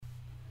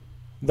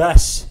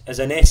This is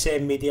an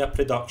SM Media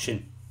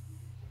production.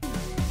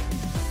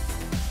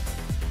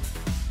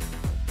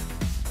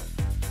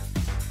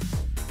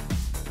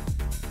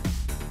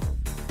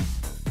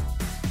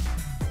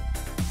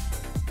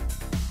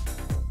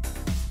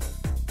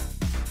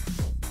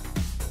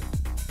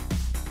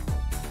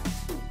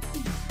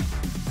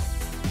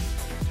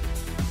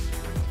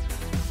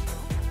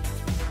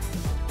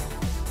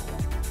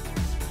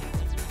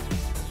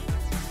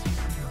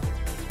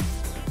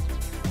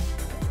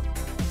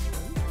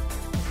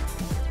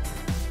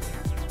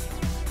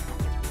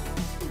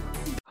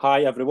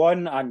 Hi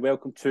everyone, and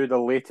welcome to the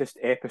latest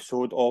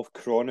episode of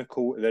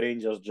Chronicle the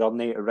Rangers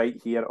Journey right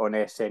here on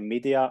SM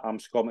Media.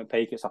 I'm Scott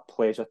McPike. It's a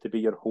pleasure to be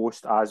your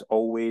host as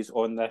always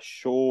on this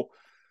show.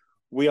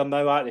 We are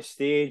now at the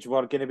stage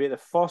we're going to be the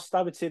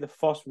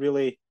first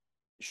really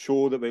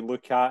show that we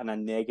look at in a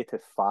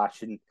negative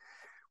fashion.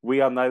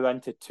 We are now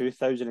into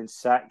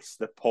 2006,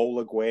 the Paul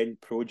Le Guen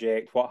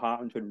project. What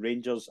happened when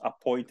Rangers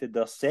appointed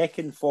their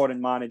second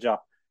foreign manager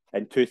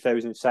in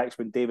 2006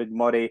 when David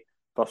Murray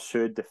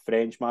pursued the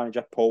French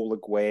manager Paul Le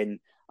Guen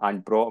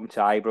and brought him to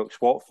Ibrox.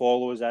 What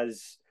follows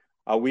is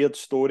a weird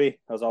story.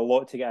 There's a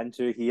lot to get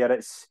into here.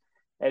 It's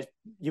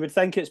you would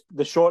think it's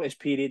the shortest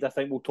period I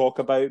think we'll talk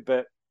about,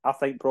 but I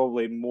think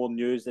probably more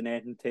news than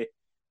anything to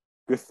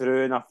go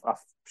through in a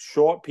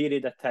short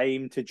period of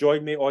time. To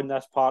join me on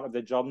this part of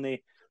the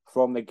journey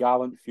from the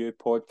Gallant Few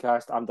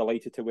podcast, I'm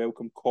delighted to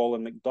welcome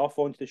Colin McDuff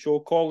onto the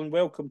show. Colin,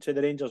 welcome to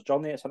the Rangers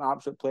Journey. It's an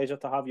absolute pleasure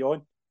to have you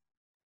on.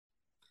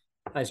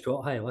 Hi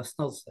Scott, hi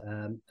listeners.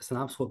 It's an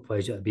absolute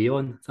pleasure to be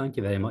on. Thank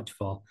you very much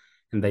for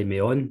inviting me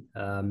on.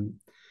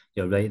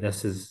 You're right,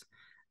 this is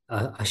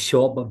a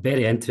short but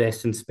very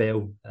interesting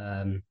spell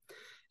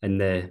in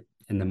the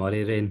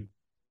Murray reign.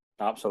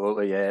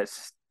 Absolutely, yeah.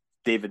 It's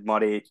David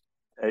Murray.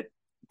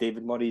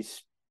 David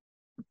Murray's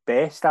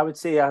best, I would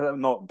say.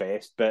 Not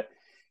best, but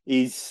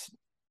he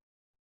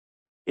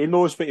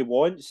knows what he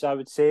wants, I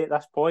would say, at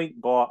this point.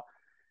 But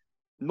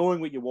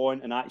knowing what you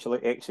want and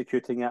actually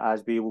executing it,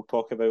 as we will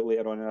talk about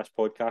later on in this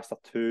podcast, are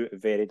two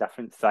very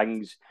different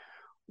things.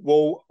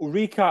 We'll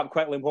recap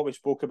quickly what we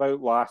spoke about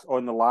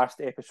on the last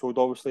episode.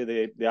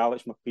 Obviously, the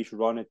Alex McLeish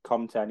run had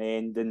come to an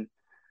end in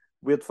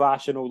weird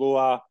fashion, although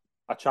a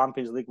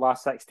Champions League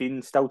last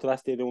 16, still to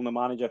this day the only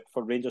manager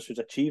for Rangers who's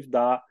achieved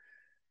that.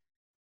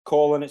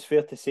 Colin, it's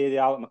fair to say the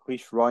Alex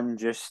McLeish run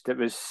it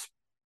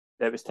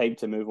was time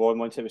to move on.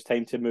 Once it was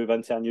time to move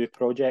into a new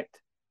project.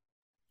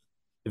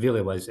 It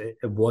really was. It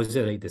was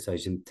the right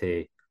decision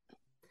to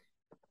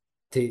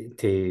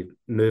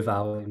move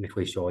Alex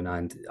McLeish on,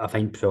 and I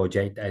think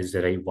project is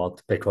the right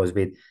word because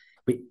we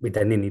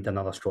didn't need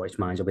another Scottish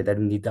manager. We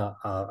didn't need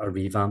a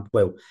revamp.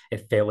 Well,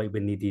 it felt like we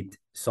needed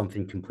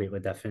something completely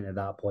different at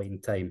that point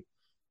in time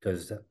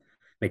because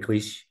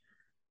McLeish.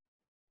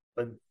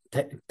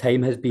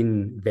 Time has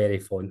been very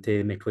fond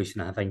to McLeish,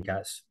 and I think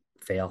that's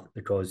fair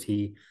because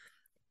he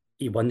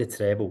won the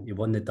treble, he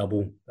won the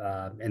double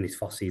in his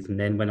first season,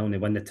 then went on to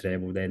win the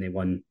treble, then he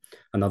won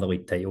another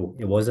league title.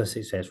 He was a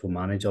successful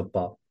manager,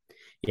 but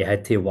he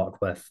had to work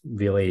with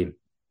really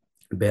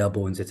bare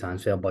bones of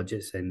transfer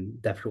budgets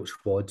and difficult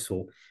squads.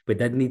 So we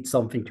did need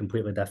something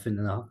completely different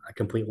and a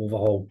complete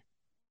overhaul.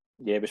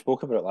 Yeah, we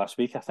spoke about it last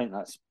week. I think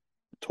that's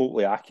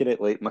totally accurate.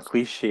 Like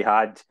McLeish, he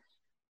had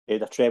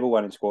a treble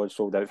winning squad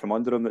sold out from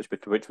under him,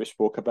 which we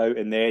spoke about,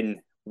 and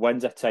then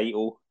wins a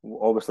title.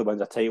 Obviously,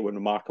 wins a title in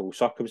remarkable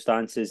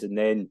circumstances, and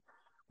then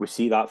we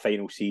see that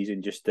final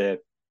season, just the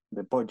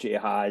budget he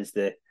has,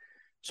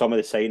 some of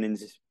the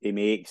signings he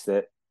makes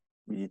that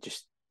we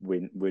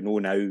know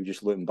now,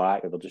 just looking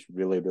back, they're just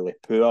really, really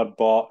poor.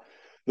 But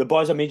the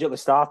buzz immediately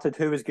started.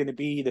 Who was going to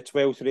be the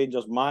 12th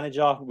Rangers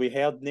manager? We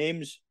heard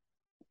names.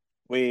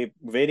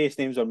 Various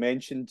names were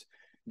mentioned.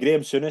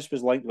 Graham Souness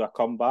was linked with a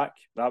comeback.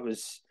 That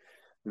was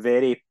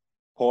very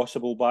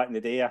possible back in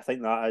the day. I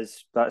think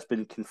that's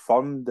been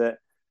confirmed that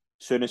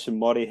Souness and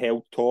Murray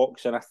held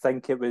talks, and I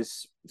think it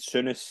was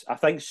Souness. I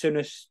think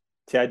Souness,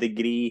 to a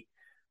degree,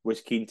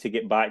 was keen to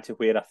get back to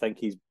where I think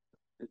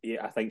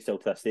still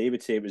to this day,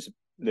 would say it was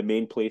the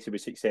main place he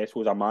was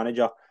successful as a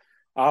manager.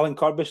 Alan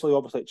Curbishley,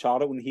 obviously at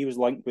Charlton, he was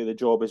linked with the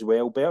job as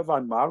well. Bert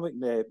van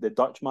Marwijk, the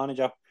Dutch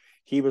manager,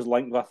 he was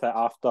linked with it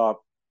after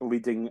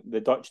leading the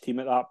Dutch team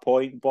at that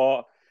point.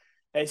 But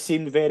it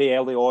seemed very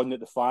early on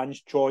that the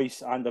fans'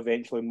 choice and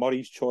eventually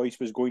Murray's choice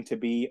was going to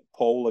be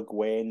Paul Le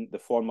Guen, the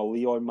former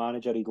Lyon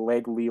manager. He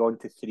led Lyon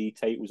to 3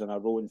 titles in a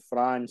row in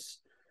France.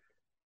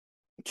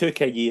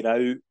 Took a year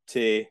out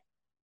to,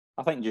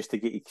 I think, just to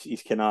get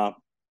his kind of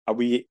a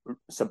wee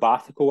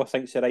sabbatical, I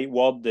think is the right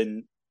word.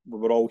 And we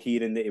were all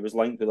hearing that he was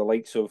linked with the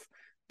likes of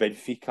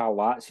Benfica,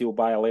 Lazio,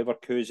 Bayer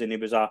Leverkusen. He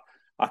was a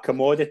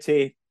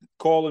commodity.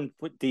 Colin,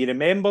 do you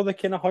remember the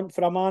kind of hunt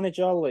for a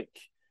manager? Like,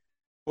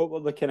 what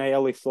were the kind of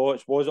early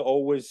thoughts? Was it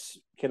always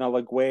kind of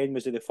Le Guen?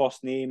 Was it the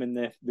first name and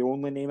the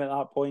only name at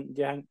that point,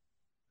 do you think?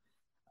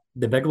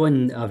 The big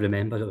one I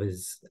remember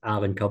was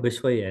Alan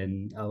Curbishley,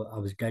 and I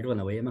was giggling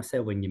away at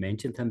myself when you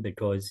mentioned him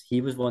because he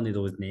was one of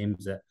those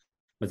names that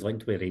was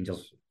linked with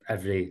Rangers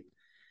every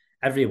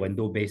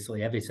window,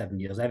 basically every 7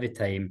 years, every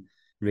time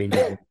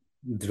Rangers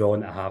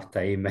drawn at half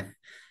time.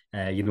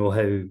 You know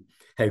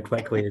how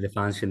quickly the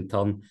fans can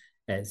turn.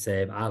 It's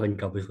Alan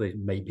Cubbersley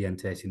might be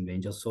interested in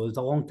Rangers, so it's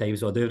a long time.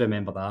 So I do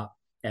remember that,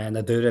 and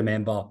I do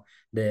remember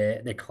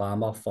the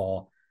clamour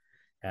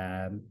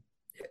um,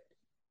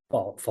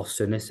 for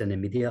Souness in the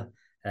media.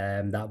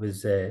 That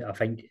was, I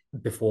think,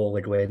 before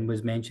Le Guen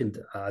was mentioned.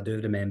 I do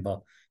remember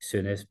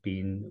Souness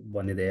being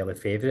one of the early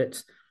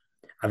favourites.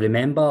 I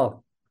remember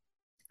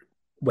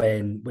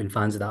when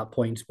fans at that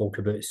point spoke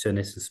about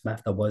Souness and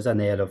Smith, there was an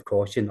air of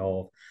caution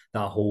of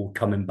that whole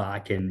coming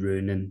back and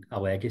ruining a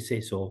legacy.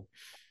 So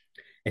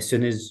as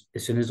soon as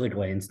Le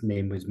Guen's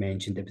name was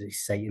mentioned, it was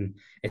exciting.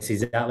 It's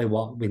exactly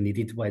what we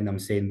needed when I'm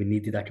saying we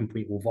needed a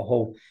complete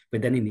overhaul. We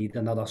didn't need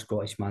another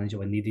Scottish manager.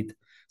 We needed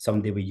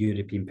somebody with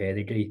European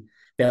pedigree.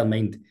 Bear in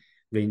mind,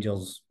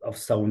 Rangers have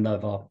still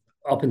never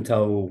up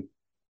until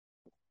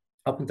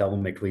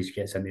McLeish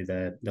gets into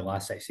the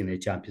last 16 of the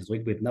Champions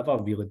League, we've never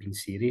really been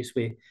serious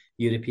with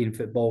European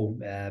football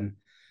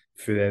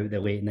throughout the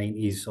late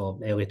 90s or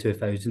early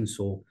 2000s.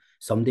 So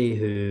somebody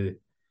who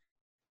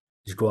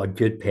has got a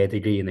good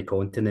pedigree in the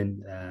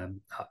continent,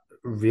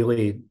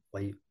 really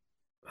like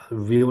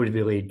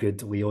really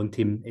good Leon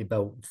team. He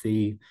built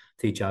three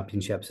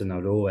championships in a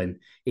row, and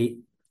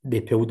they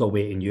pulled their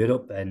weight in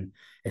Europe. And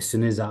as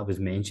soon as that was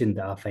mentioned,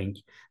 I think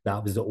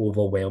that was the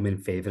overwhelming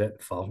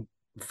favourite for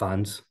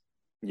fans.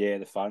 Yeah,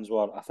 the fans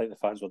were. I think the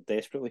fans were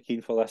desperately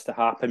keen for this to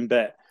happen,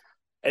 but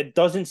it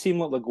doesn't seem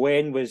like Le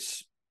Guen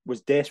was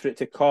desperate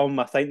to come.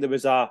 I think there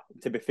was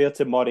to be fair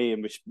to Murray,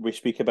 and we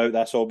speak about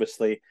this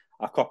obviously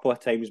a couple of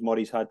times.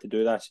 Murray's had to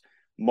do this.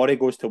 Murray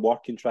goes to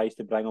work and tries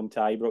to bring him to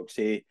Ibrox.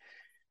 He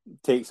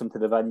takes him to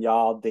the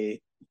vineyard.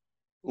 He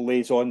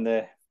lays on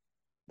the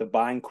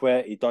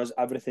banquet. He does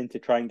everything to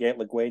try and get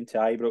Le Guen to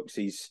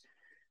Ibrox.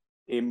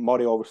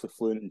 Murray obviously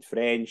fluent in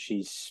French.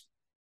 He's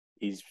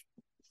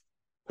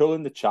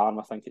pulling the charm.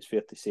 I think it's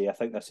fair to say. I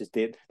think this is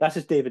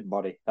David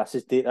Murray. This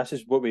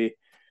is what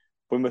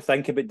when we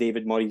think about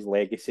David Murray's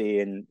legacy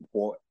and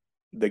what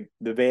the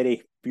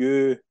very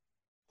few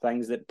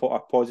things that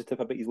are positive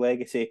about his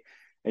legacy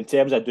in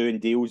terms of doing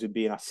deals and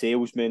being a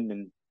salesman,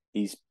 and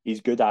he's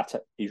good at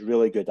it. He's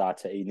really good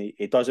at it.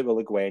 He does it with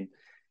Le Guen.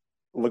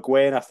 Le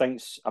Guen, I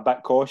think's a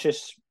bit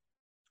cautious.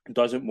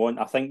 Doesn't want.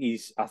 I think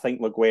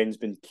Le Guen's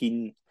been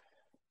keen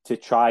to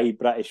try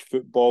British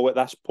football at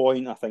this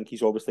point. I think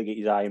he's obviously got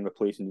his eye on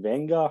replacing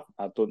Wenger.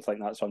 I don't think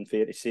that's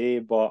unfair to say,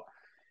 but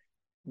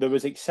there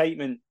was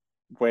excitement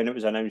when it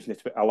was announced on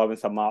the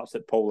 11th of March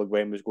that Paul Le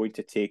Guen was going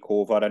to take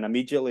over, and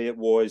immediately it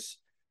was,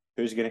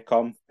 who's going to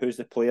come? Who's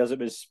the players? It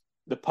was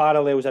the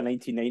parallels of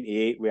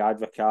 1998 with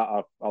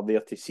Advocat are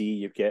there to see.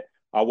 You've got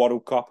a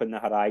World Cup in the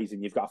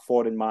horizon. You've got a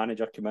foreign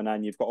manager coming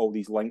in. You've got all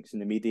these links in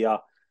the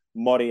media.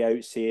 Murray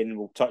out saying,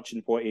 we'll touch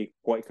on what he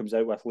comes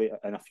out with later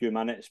in a few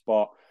minutes,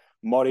 but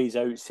Murray's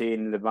out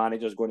saying the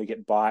manager's going to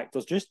get back.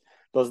 There's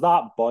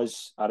that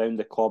buzz around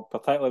the club,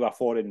 particularly with a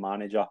foreign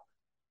manager,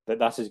 that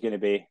this is going to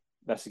be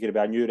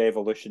a new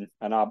revolution.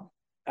 And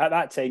at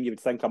that time, you would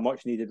think a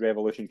much needed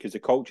revolution because the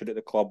culture at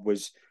the club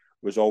was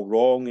all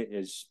wrong.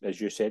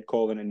 As you said,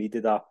 Colin, it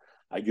needed a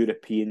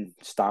European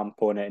stamp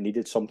on it. It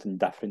needed something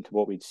different to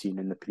what we'd seen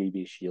in the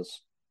previous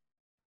years.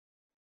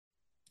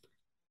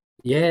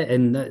 Yeah,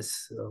 and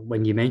that's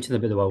when you mentioned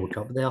about the World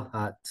Cup there.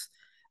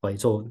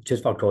 So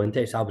just for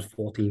context, I was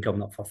 14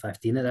 coming up for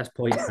 15 at this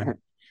point. And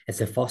it's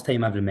the first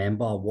time I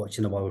remember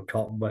watching the World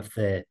Cup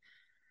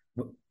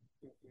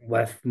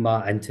with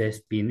my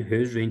interest being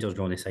who's Rangers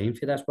going to sign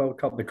for this World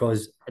Cup,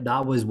 because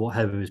that was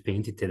how it was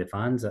painted to the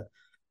fans.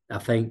 I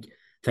think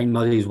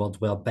Murray's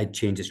words were big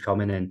changes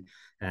coming,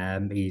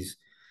 and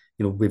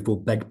we've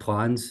got big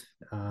plans.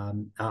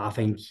 I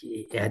think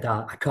he had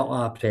a couple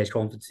of press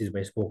conferences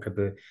where he spoke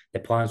about the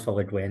plans for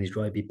Le Guen. He's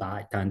going to be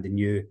backed and the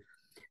new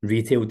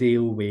retail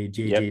deal with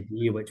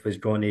JJB, which was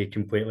going to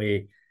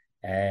completely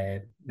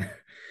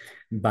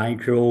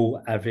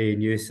bankroll every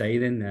new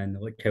signing, and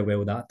look how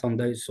well that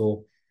turned out.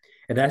 So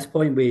at this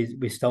point,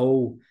 we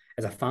still,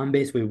 as a fan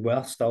base, we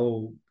were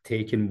still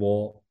taking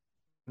what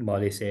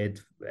Murray said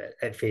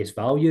at face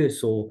value.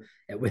 So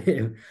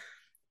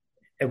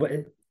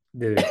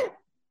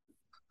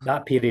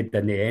that period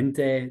didn't end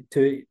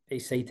too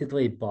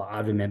excitedly, but I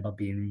remember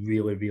being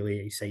really, really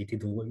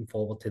excited and looking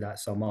forward to that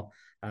summer.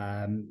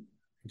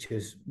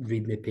 Just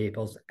reading the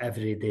papers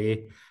every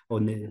day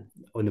on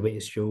the way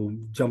to school,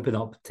 jumping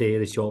up to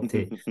the shop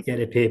to get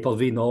the papers,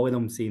 reading all of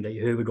them, seeing like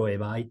who we're going to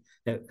buy.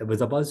 It was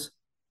a buzz.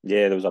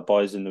 Yeah, there was a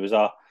buzz, and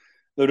the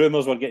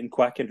rumours were getting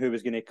quick and who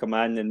was going to come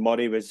in. And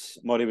Murray was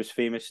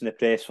famous in the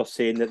press for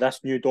saying that this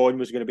new dawn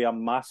was going to be a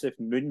massive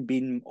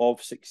moonbeam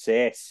of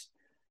success.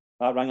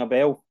 That rang a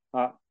bell.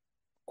 That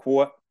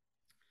quote.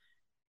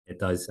 It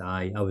does.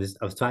 I was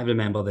trying to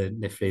remember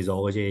the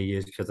phraseology he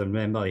used, because I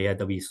remember he had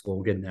the wee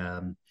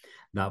slogan.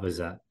 That was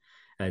it.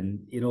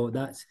 And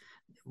that's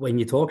when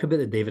you talk about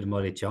the David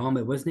Murray charm,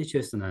 it wasn't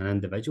just on an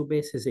individual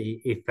basis.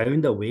 He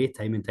found a way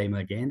time and time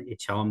again. He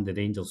charmed the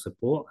Rangers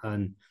support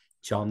and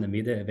charmed the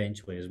media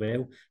eventually as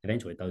well.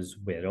 Eventually it does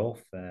wear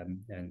off.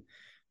 And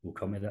We'll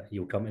come to that.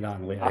 You'll come to that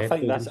in later I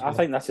think episodes. this. I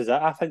think this is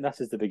it. I think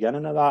this is the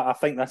beginning of that. I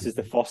think this is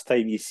the first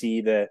time you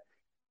see the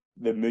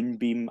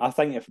moonbeam. I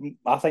think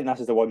this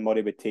is the one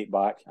Murray would take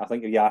back. I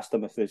think if you asked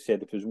him, if they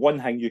said if there's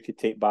one thing you could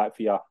take back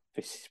for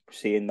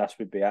saying this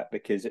would be it,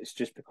 because it's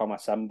just become a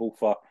symbol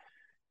for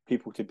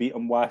people to beat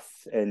him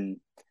with, and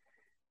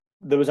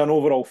there was an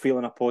overall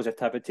feeling of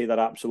positivity. There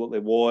absolutely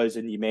was,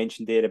 and you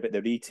mentioned there about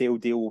the retail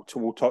deal, so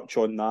we'll touch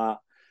on that.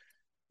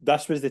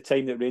 This was the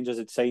time that Rangers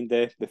had signed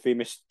the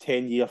famous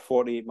 10-year,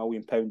 £48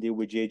 million deal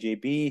with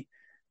JJB.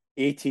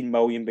 18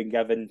 million been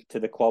given to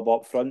the club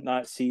up front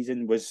that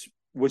season.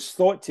 Was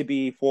thought to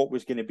be what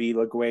was going to be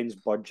Le Guen's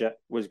budget.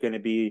 Was going to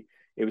be,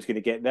 it was going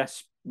to get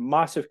this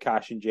massive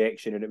cash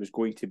injection, and it was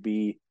going to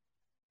be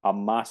a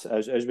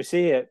massive, as we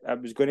say, it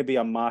was going to be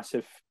a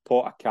massive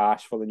pot of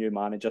cash for the new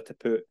manager to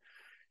put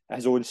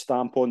his own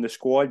stamp on the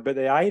squad. But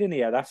the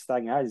irony of this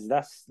thing is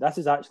this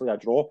is actually a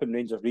drop in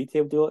Rangers'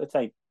 retail deal at the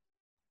time.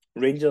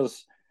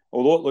 Rangers,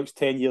 although it looks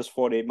 10 years,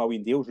 48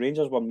 million deals,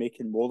 Rangers were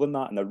making more than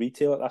that in their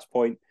retail at this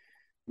point.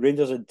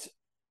 Rangers had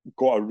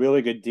got a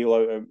really good deal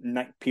out of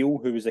Nick Peel,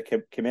 who was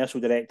the commercial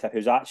director,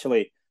 who's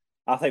actually,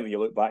 I think when you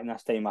look back in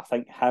this time, I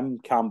think him,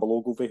 Campbell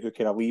Ogilvie, who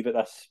kind of leave at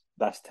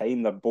this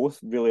time, they're both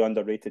really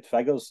underrated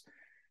figures.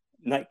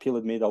 Nick Peel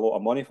had made a lot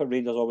of money for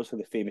Rangers, obviously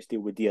the famous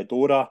deal with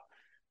Diadora.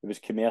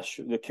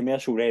 The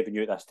commercial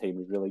revenue at this time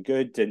was really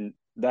good, and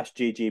this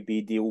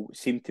JJB deal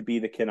seemed to be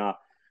the kind of,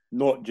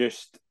 not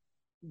just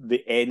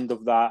the end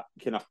of that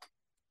kind of,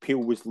 Peel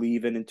was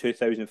leaving in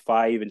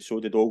 2005, and so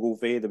did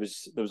Ogilvie. There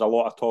was a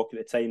lot of talk at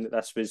the time that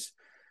this was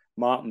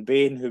Martin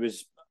Bain, who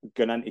was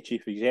going into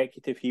chief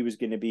executive. He was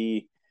going to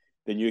be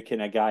the new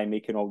kind of guy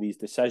making all these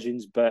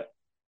decisions. But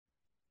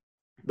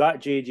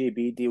that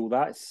JJB deal,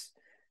 that's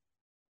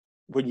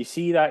when you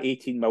see that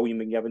 18 million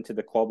being given to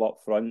the club up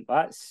front,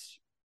 that's,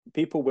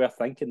 people were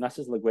thinking this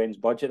is Le Guen's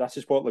budget. This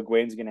is what Le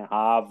Guen's going to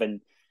have, and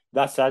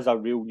this is a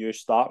real new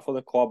start for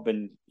the club.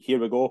 And here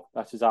we go.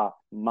 This is a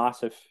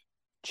massive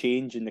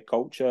change in the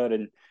culture,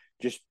 and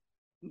just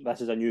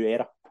this is a new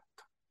era.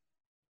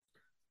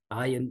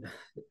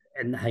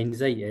 In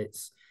hindsight,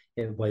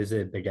 it was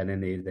the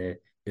beginning of the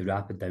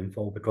rapid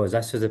downfall, because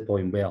this is the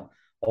point where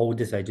all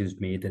decisions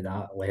made at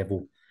that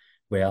level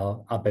were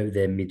about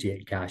the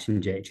immediate cash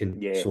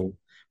injection. Yeah. So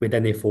we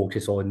didn't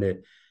focus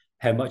on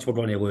how much we're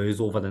going to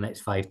lose over the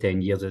next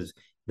 5-10 years is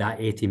that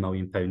 £80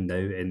 million now,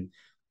 and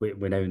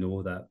we now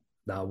know that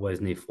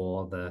wasn't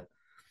for the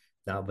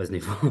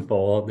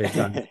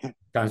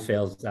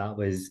transfers. That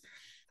was,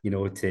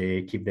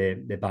 to keep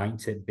the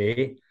banks at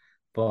bay.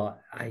 But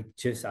I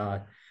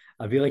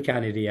really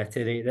can't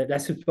reiterate that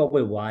this is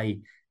probably why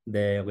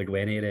the Le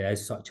Guen era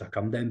is such a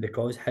come down,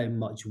 because how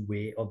much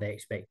weight of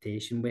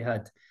expectation we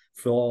had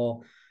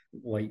for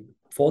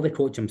the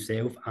coach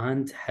himself,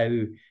 and how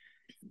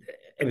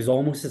it was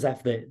almost as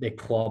if the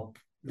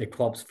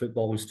club's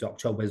football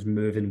structure was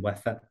moving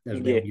with it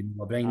as well.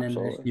 We're bringing in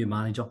this new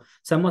manager,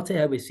 similar to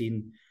how we've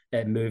seen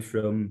it move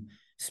from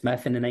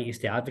Smith in the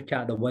 90s to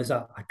Advocat. There was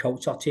a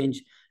culture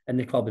change in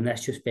the club, and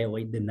this just felt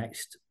like the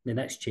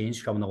next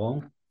change coming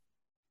along.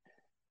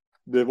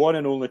 The one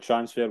and only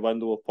transfer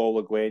window of Paul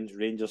Le Guen's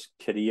Rangers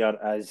career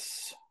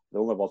is, the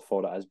only word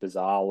for it is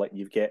bizarre. Like,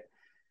 you've got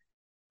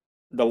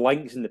the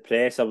links in the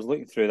press. I was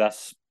looking through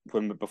this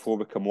before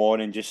we come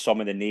on, and just some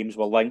of the names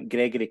were linked.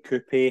 Gregory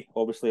Coupe,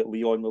 obviously at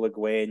Lyon with Le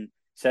Guen,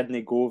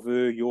 Sidney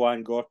Govou,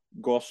 Johan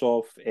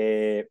Gossov.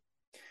 There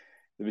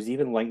was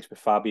even links with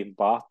Fabien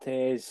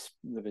Barthez.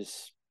 There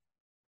was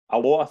a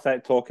lot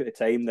of talk at the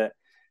time that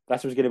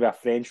this was going to be a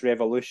French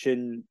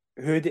Revolution.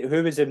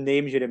 Who was the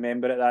names you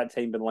remember at that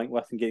time being linked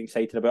with and getting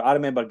excited about? I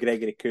remember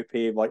Gregory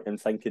Coupe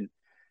and thinking,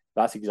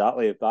 that's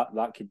exactly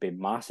that could be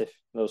massive.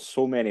 There's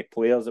so many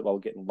players that were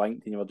getting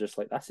linked, and you were just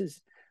like,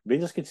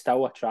 Rangers could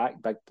still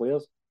attract big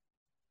players.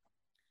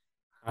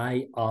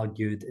 I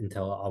argued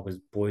until I was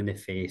blue in the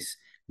face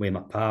with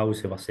my pals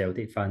who were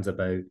Celtic fans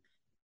about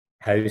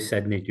how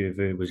Sidney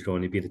Govou was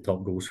going to be the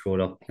top goal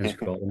scorer in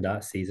Scotland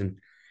that season,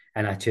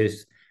 and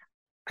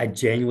I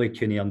genuinely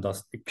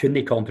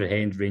couldn't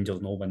comprehend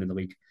Rangers not winning the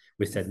league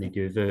with Sidney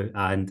Govou.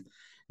 And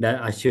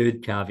that I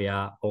should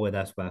caveat all of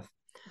this with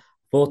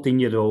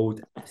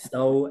 14-year-old,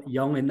 still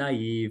young and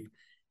naive,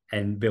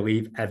 and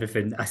believe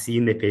everything I see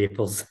in the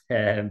papers.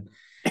 I'm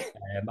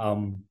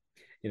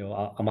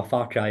a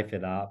far cry for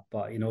that,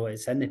 but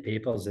it's in the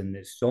papers and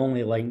it's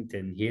strongly linked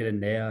and here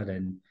and there,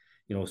 and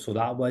so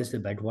that was the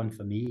big one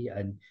for me.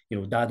 And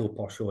Dado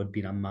Porcho had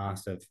been a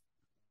massive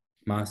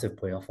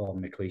player for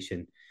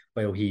McLeish.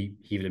 While he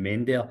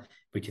remained there,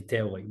 we could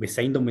tell, we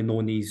signed him with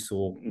no knees,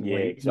 so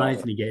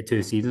managing to get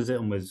 2 seasons at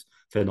him was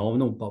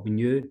phenomenal. But we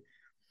knew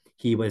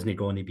he wasn't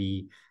going to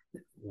be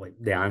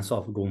the answer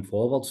for going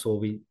forward.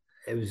 So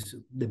it was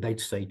the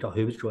big striker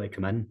who was going to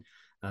come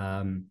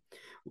in.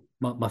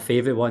 My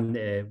favourite one,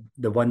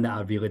 the one that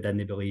I really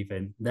didn't believe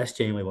in, this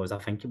genuinely was, I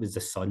think it was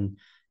the son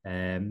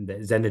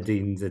that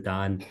Zinedine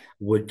Zidane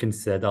would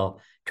consider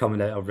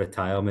coming out of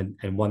retirement,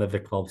 and one of the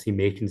clubs he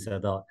may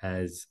consider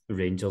is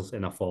Rangers.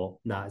 And I thought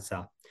it's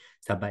a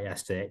bit of a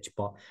stretch,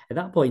 but at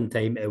that point in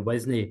time, it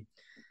wasn't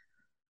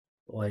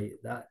like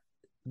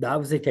that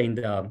was the kind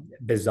of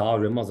bizarre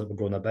rumours that were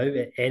going about.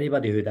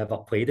 Anybody who'd ever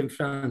played in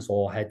France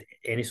or had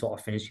any sort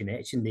of French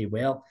connection, they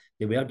were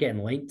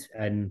getting linked.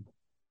 And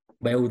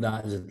well,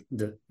 that is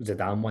the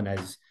Zidane one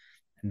is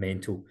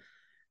mental.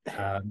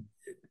 Um,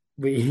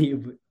 we,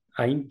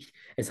 I think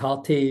it's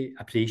hard to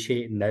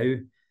appreciate now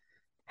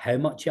how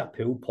much a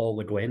pull Paul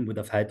Le Guen would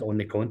have had on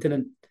the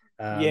continent.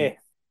 Yeah.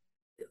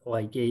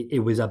 Like he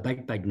was a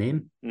big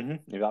name.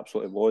 He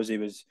absolutely was. He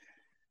was.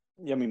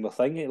 I mean, we're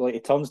thinking like he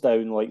turns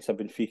down like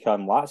Benfica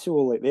and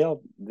Lazio. Like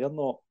they're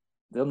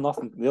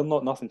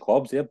not nothing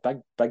clubs. They're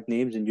big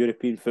names in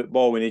European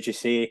football. And as you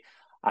say,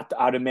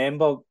 I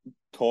remember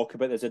talk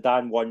about the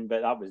Zidane one,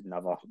 but that was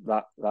never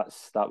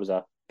that was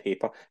a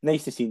paper.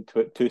 Nice to see in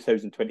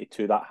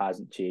 2022 that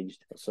hasn't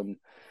changed. There's some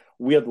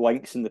weird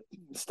links in the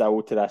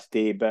still to this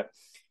day, but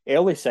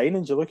early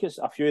signings. You look at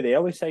a few of the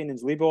early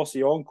signings. Libor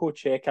Sionko,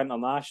 Czech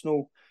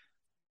international,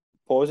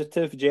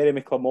 positive.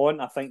 Jeremy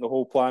Clement. I think the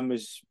whole plan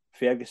was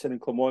Ferguson and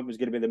Clement was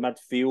going to be the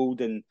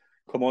midfield, and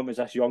Clement was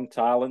this young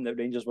talent that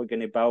Rangers were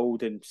going to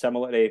build, and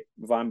similar to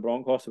Van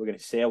Bronckhorst, they were going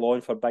to sell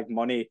on for big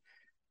money.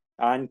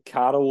 And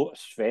Karl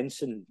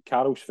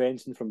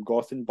Svensson from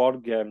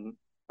Gothenburg.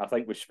 I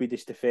think with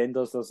Swedish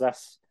defenders, there's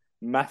this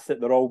myth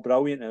that they're all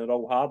brilliant and they're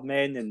all hard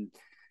men, and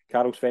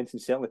Karl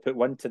Svensson certainly put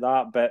one to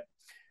that. But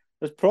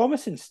there's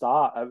promising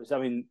start. I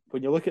mean,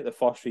 when you look at the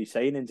first three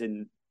signings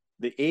and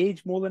the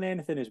age more than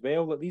anything as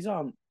well, that these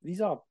are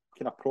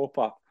kind of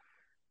proper,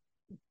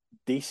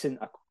 decent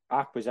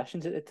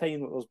acquisitions at the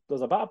time.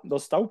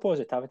 There's still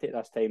positivity at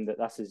this time that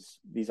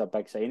these are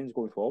big signings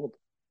going forward.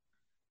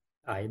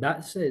 Aye,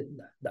 that's it.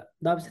 That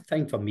was the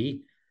thing for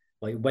me.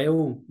 Like,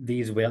 well,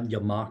 these weren't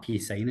your marquee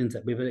signings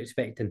that we were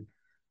expecting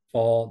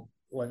for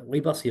like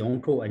Lieber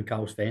Sionko and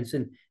Karl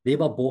Svensson. They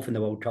were both in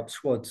the World Cup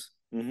squads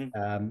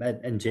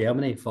in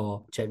Germany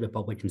for Czech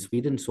Republic and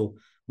Sweden. So,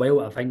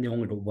 well, I think they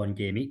only got one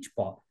game each.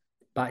 But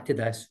back to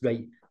this,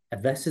 right?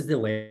 If this is the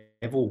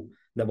level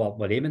that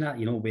we're aiming at,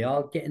 we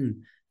are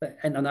getting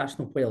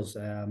international players.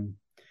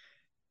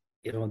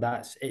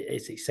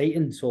 It's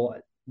exciting. So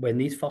when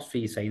these first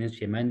three signings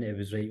came in, it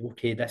was like,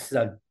 okay, this is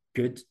a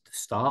good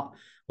start.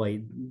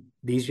 Like,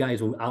 these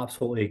guys will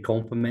absolutely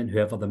complement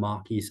whoever the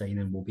marquee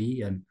signing will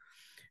be. And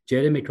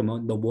Jeremy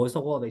Clement, there was a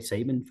lot of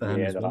excitement for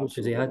him as well,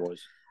 because he had,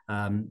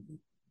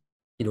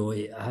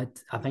 he had,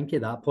 I think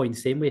at that point,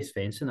 same way as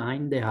Svensson, I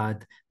think they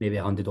had maybe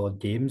 100 odd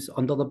games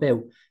under the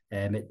belt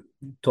at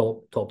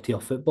top tier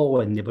football,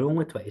 and they were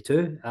only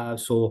 22.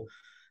 So,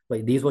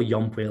 like, these were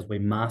young players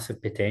with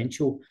massive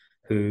potential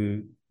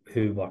who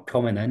were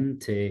coming in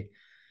to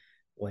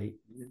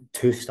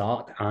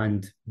start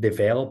and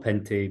develop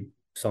into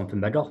something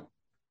bigger.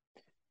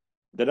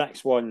 The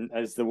next one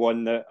is the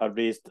one that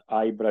raised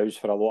eyebrows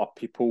for a lot of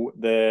people.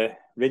 The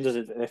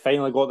Rangers, they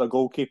finally got their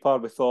goalkeeper.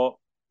 We thought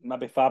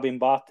maybe Fabien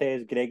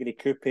Barthez, Gregory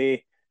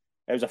Coupé.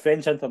 It was a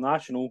French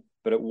international,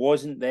 but it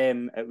wasn't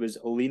them. It was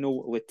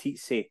Lino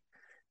Letizia,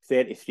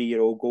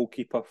 33-year-old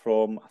goalkeeper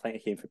from, I think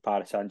he came from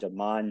Paris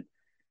Saint-Germain.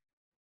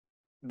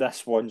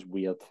 This one's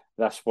weird.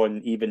 This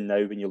one, even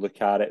now, when you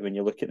look at it, when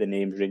you look at the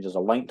names Rangers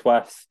are linked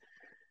with,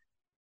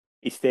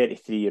 he's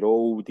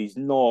 33-year-old. He's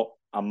not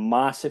a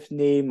massive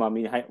name. I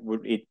mean,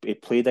 he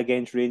played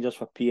against Rangers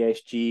for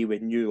PSG. We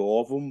knew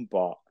of him,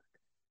 but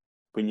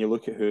when you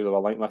look at who they were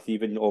linked with,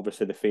 even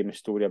obviously the famous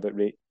story about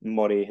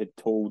Murray had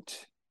told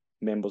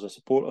members of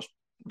supporters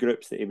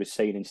groups that he was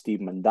signing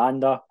Steve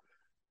Mandanda.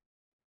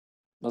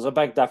 There's a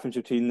big difference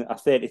between a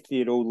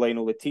 33-year-old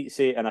Lionel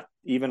Letizia and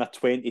even a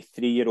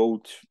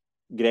 23-year-old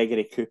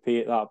Gregory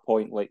Coupé at that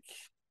point. Like,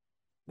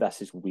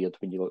 this is weird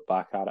when you look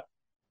back at it.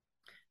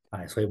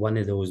 It's like one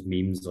of those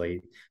memes,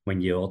 like when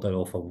you order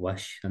off a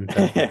Wish. And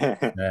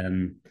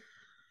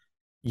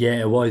yeah,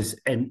 it was.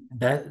 And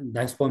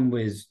this one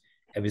was,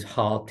 it was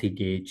hard to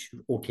gauge.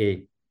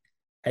 Okay,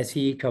 is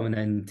he coming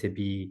in to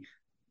be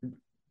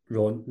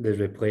the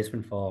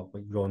replacement for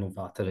like Ronald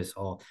Vateris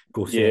or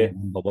Gosset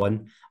number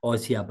one, or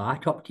is he a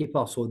backup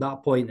keeper? So at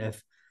that point,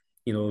 if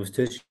it was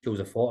two schools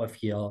of thought,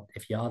 if you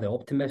are the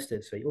optimist,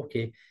 it's like,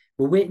 okay,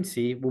 we'll wait and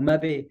see. We'll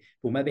maybe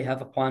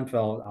have a plan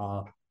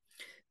for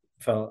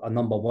a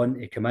number one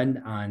to come in,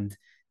 and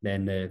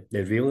then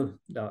the real,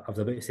 I was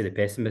about to say the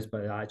pessimist,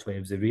 but actually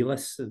it was the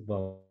realist.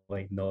 Well,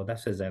 like, no,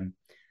 this is our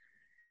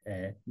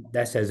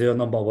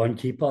number one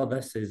keeper.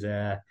 This is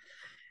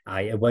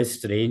it was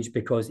strange,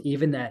 because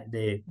even at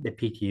the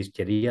peak of his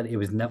career, he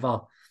was never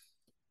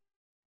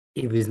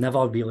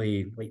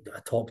really like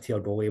a top tier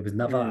goalie. He was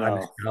never an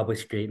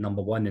established great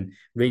number one. And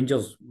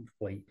Rangers,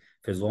 like,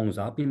 for as long as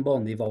I've been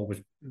born, we've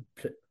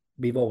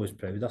always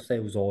prided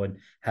ourselves on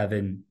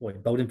having,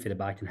 like, building for the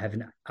back and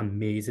having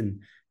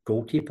amazing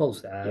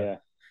goalkeepers. And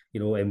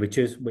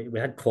we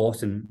had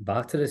Kloss and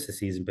Vateris the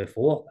season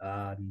before,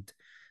 and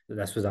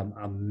this was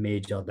a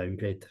major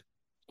downgrade.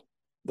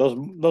 There's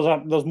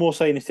more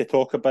signings to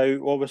talk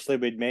about. Obviously,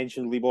 we'd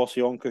mentioned Libor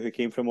Sionko, who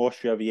came from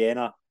Austria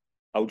Vienna.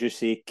 I'll just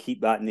say,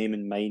 keep that name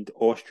in mind.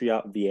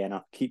 Austria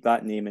Vienna. Keep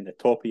that name in the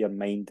top of your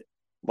mind,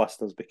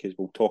 listeners, because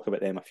we'll talk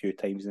about them a few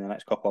times in the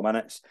next couple of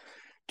minutes.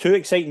 two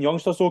exciting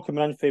youngsters though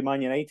coming in for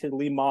Man United,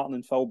 Lee Martin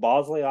and Phil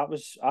Barsley. I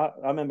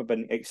remember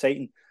being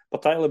exciting,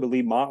 particularly with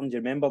Lee Martin. Do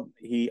you remember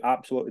he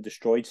absolutely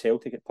destroyed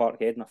Celtic at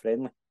Parkhead in a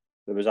friendly?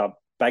 There was a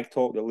big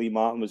talk that Lee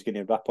Martin was going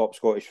to rip up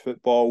Scottish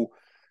football.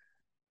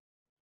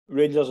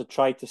 Rangers had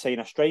tried to sign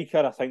a striker.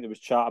 I think there was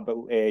chat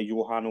about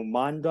Johan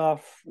Omandar,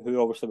 who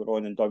obviously were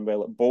on and done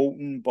well at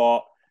Bolton,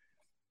 but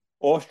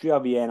Austria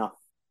Vienna,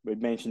 we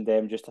mentioned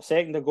them just a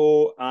second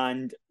ago,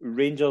 and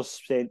Rangers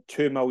spent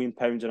 £2 million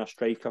on a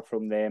striker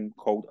from them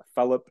called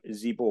Philip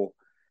Zebo.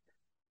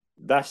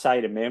 This I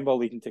remember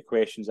leading to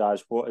questions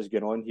as what is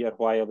going on here?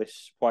 Why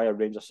are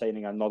Rangers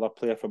signing another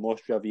player from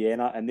Austria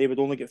Vienna? And they would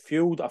only get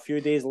fueled a few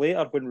days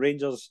later when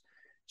Rangers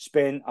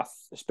spent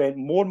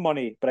more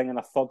money bringing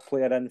a third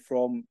player in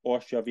from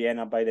Austria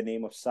Vienna by the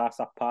name of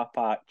Sasa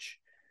Papac.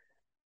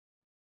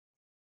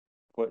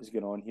 What is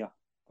going on here?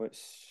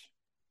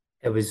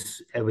 It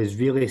was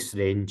really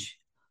strange.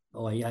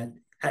 Like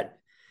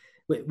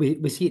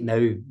we see it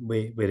now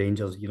with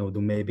Rangers. You know,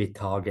 they'll maybe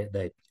target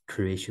the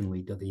Croatian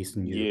league or the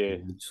Eastern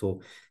European league.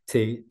 So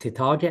to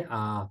target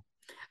an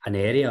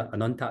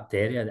untapped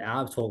area, that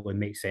absolutely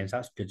makes sense.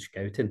 That's good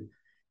scouting.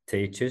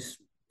 To just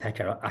pick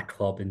a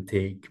club and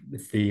take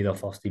three of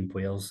the first team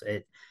players,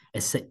 it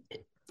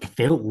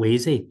felt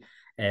lazy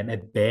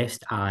at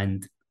best,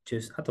 and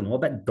just, I don't know, a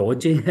bit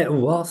dodgy at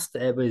worst.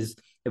 It was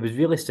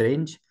really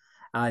strange,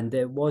 and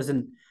it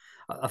wasn't.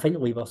 I think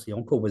Leivers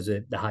Uncle was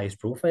the highest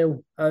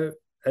profile out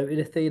of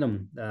the three of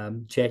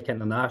them. Czech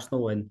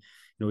international, and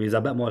you know, he's a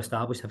bit more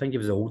established. I think he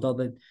was older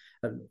than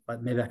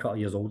maybe a couple of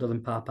years older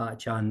than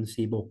Papac and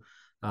Zebo,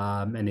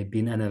 and he'd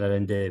been in and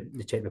around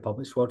the Czech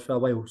Republic squad for a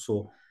while.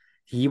 So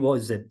he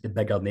was the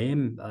bigger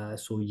name.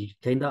 So you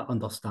kind of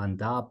understand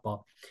that.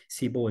 But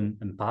Zebo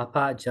and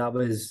Papac, that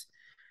was,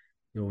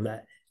 you know,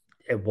 that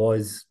it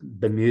was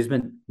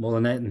bemusement more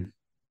than anything.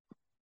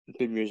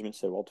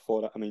 Bemusement's the word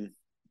for it. I mean,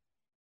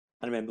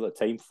 I remember at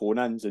the time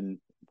phone-ins and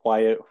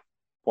why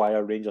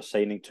are Rangers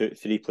signing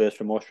 3 players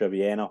from Austria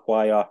Vienna?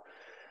 Why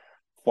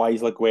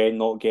is Le Guen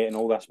not getting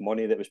all this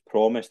money that was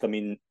promised? I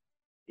mean,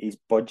 his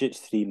budget's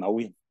 £3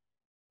 million.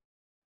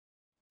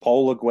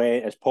 Paul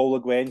Le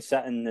Guen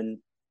sitting in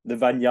the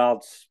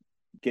vineyards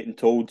getting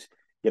told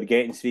you're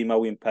getting £3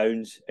 million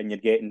and you're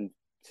getting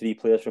 3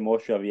 players from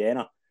Austria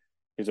Vienna?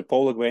 Because if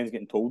Paul Le Guen's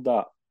getting told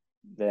that,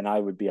 then I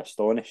would be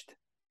astonished.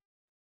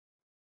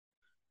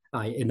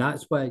 Aye, and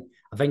that's why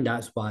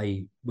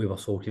we were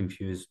so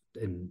confused,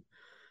 and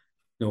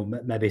you know,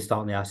 maybe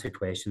starting to ask the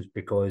questions,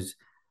 because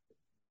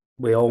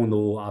we all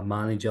know a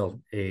manager,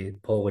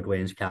 Paul Le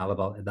Guen's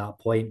caliber at that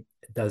point,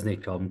 it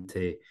doesn't come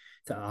to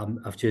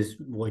I've just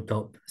looked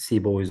up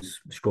Zebo's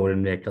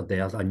scoring record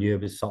there. I knew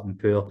it was something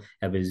poor.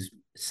 It was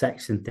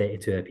 6 in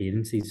 32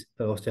 appearances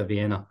for Austria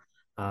Vienna.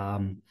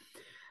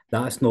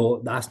 That's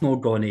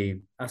not going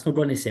to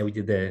sell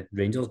you the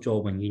Rangers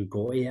job when you can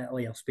go to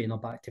Italy or Spain or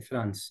back to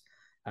France.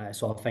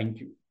 So I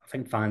think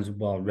fans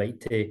were right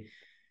to,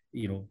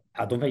 you know,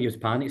 I don't think it was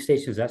panic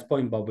stations at this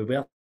point, but we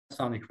were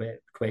starting to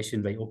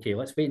question, right, okay,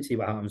 let's wait and see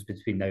what happens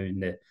between now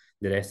and the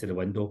rest of the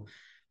window,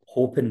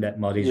 hoping that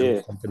Murray's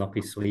got something up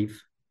his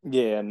sleeve.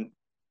 Yeah, and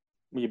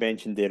you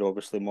mentioned there,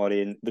 obviously,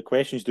 Murray, and the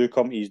questions do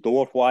come to his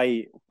door.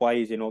 Why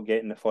is he not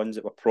getting the funds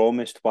that were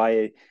promised?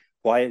 Why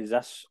is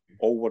this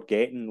all we're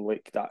getting?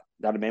 Like that,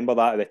 I remember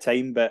that at the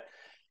time, but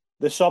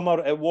the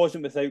summer, it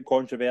wasn't without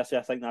controversy.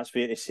 I think that's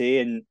fair to say,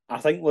 and I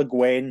think Le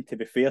Guen, to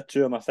be fair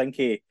to him, I think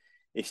he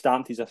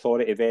stamped his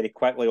authority very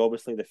quickly.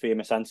 Obviously, the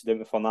famous incident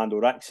with Fernando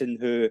Ricksen,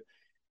 who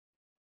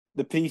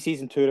the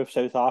pre-season tour of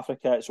South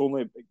Africa,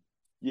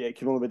 it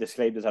can only be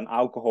described as an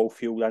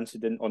alcohol-fueled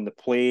incident on the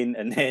plane,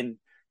 and then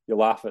you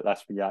laugh at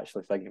this when you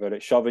actually think about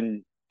it.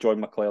 Shoving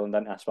John McClelland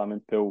into a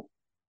swimming pool.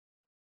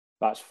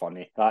 That's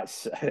funny.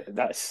 That's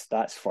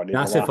funny.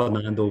 That's a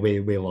Fernando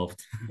we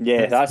loved.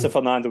 Yeah, that's a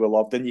Fernando we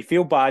loved. And you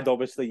feel bad,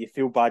 obviously. You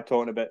feel bad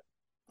talking about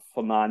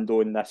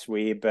Fernando in this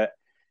way, but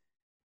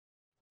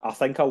I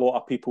think a lot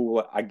of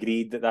people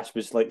agreed that this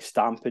was like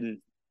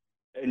stamping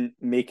and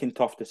making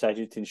tough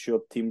decisions to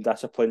ensure team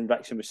discipline.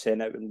 Ricksen was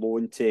sent out on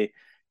loan to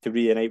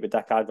reunite with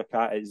Dick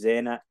Advocaat at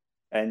Zenit,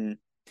 and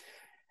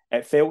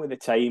it felt at the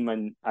time,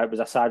 and it was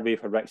a sad way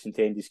for Ricksen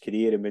to end his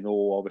career. And we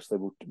know, obviously,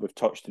 we've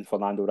touched on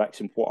Fernando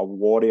Ricksen, what a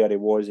warrior he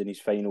was in the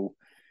final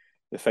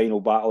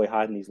battle he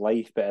had in his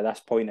life. But at this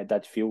point, it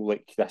did feel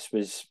like this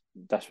was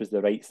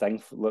the right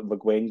thing. Le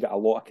Guen got a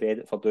lot of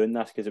credit for doing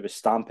this because it was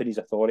stamping his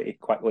authority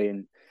quickly,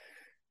 and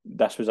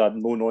this was a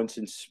no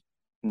nonsense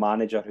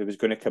manager who was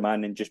going to come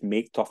in and just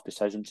make tough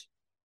decisions.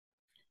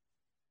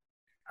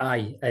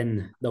 Aye,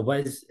 and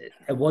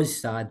it was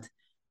sad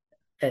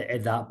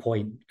at that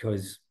point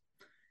because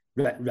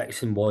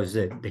Ricksen was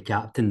the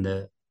captain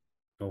that,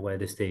 you know,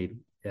 led us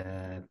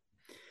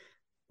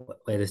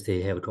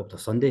to Helicopter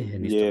Sunday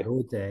in Easter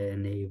Road,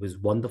 and he was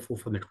wonderful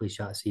for McLeish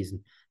that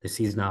season. The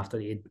season after,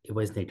 he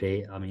wasn't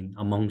great. I mean,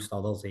 amongst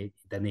others, he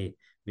didn't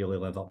really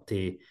live up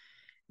to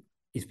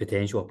his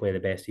potential or play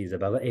the best of his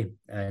ability,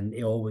 and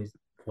he always,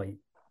 like,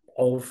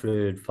 all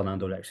through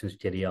Fernando Ricksen's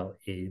career,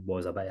 he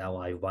was a bit of a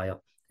live wire,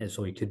 and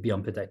so he could be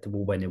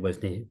unpredictable when he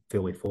wasn't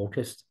fully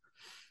focused.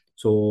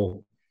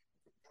 So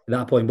at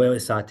that point, well,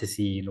 it's sad to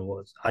see,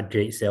 a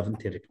great servant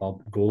to the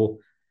club go.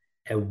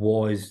 It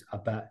was a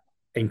bit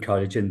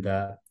encouraging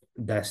that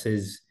this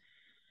is,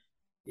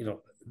 you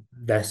know,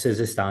 this is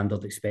a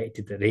standard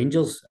expected at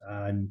Rangers.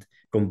 And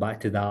going back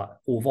to that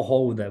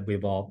overhaul that we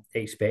were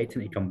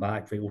expecting to come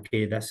back, like,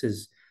 okay, this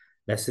is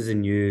a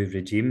new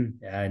regime,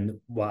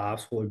 and we're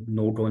absolutely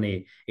not going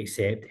to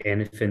accept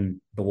anything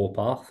below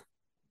par.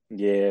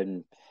 Yeah,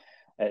 and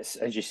it's,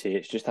 as you say,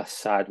 it's just a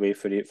sad way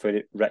for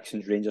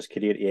Rickson's Rangers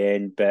career to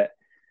end. But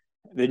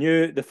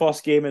the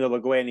first game of the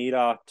Le Guin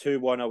era,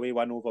 2-1 away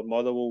win over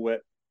Motherwell,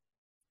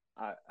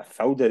 I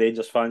filled the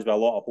Rangers fans with a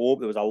lot of hope.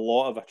 There was a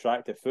lot of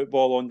attractive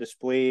football on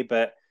display,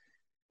 but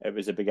it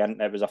was a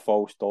beginning. It was a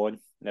false dawn.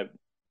 What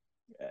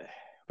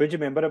do you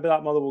remember about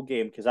that Motherwell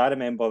game? Because I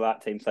remember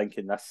that time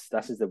thinking this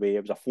is the way.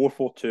 It was a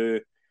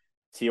 4-4-2.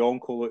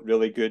 Tionko looked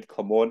really good.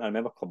 Clement, I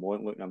remember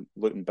Clement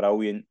looking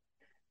brilliant.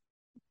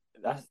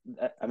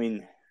 I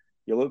mean,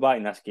 you look back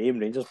in this game,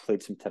 Rangers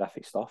played some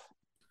terrific stuff.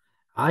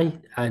 Aye,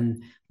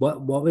 and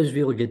what was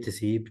really good to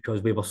see,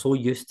 because we were so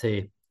used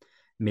to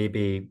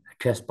maybe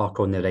Chris Buck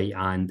on the right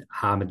and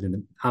Hamid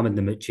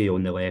Namucci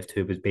on the left,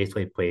 who was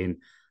basically playing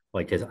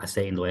like a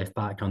second left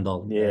back under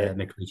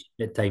McLeish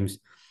at times.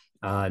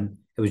 And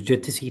it was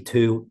good to see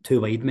two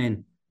wide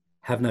men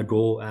having a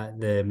go at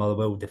the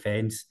Motherwell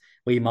defence.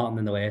 Lee Martin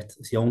on the left,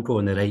 Sionko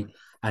on the right,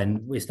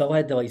 and we still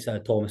had the likes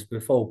of Thomas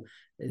Buffel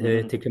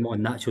to come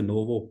on, Nacho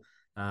Novo,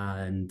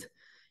 and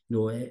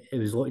it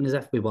was looking as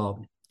if we were,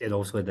 and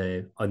also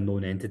the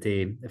unknown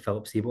entity,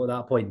 Philip Sebo at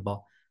that point,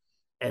 but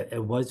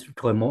it was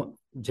Clement.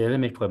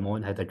 Jeremy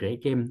Clement had a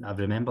great game. I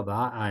remember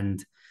that,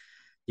 and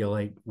you're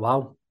like,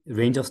 wow,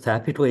 Rangers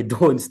typically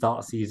don't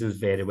start seasons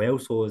very well.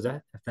 So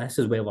if this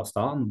is where we're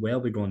starting, where are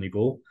we going to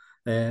go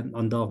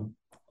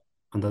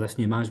under this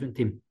new management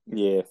team?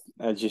 Yeah,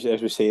 as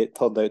we say, it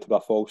turned out to be a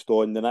false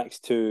dawn. The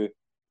next two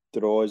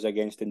draws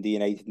against Dundee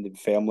United and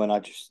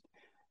Dunfermline,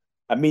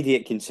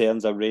 immediate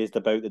concerns are raised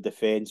about the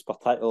defence,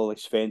 particularly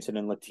Svensson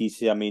and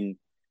Letizia. I mean,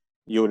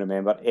 you'll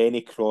remember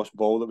any cross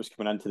ball that was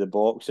coming into the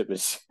box, it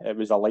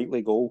was a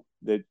likely goal.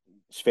 The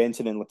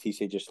Svensson and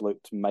Letizia just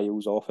looked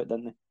miles off it,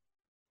 didn't they?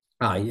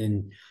 Aye,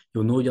 and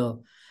you're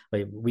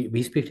like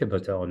we speak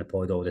about it on the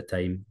pod all the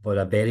time. We're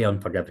a very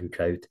unforgiving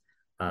crowd,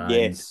 and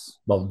Yes.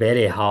 we're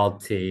very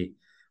hard to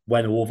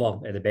win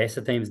over at the best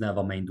of times,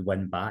 never mind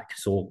win back.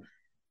 So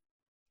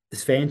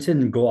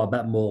Svensson got a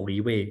bit more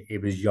leeway. He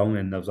was young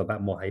and there was a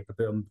bit more hype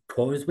about him.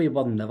 Because we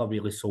were never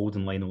really sold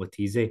in Lionel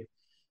Letizia,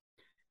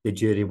 the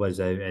jury was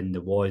out, and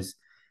there was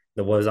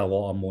a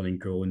lot of moaning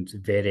groans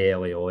very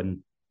early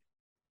on.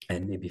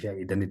 And to be fair,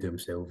 he didn't do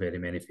himself very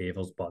many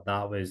favours, but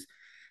that was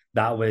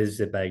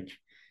the big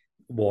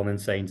warning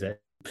signs that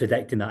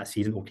predicting that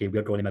season, okay,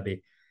 we're going to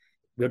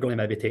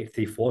maybe take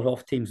 3-4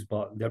 off teams,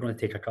 but they're going to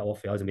take a couple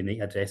off us, and we need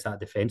to address that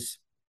defence.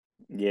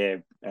 Yeah,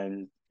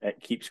 and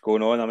it keeps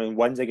going on. I mean,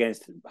 wins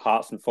against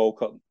Hearts and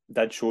Falkirk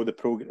did show the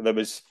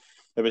progress.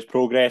 There was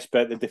progress,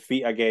 but the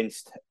defeat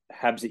against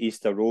Hibs at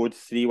Easter Road,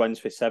 3 wins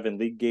for 7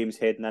 league games,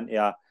 heading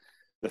into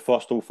the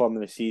first Old Firm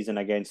of the season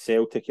against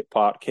Celtic at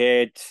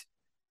Parkhead.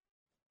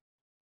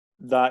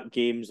 That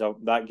game's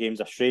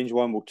a strange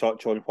one. We'll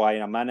touch on why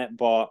in a minute.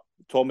 But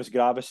Thomas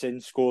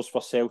Gravesen scores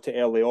for Celtic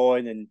early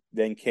on, and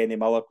then Kenny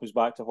Miller comes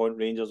back to haunt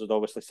Rangers. Had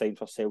obviously signed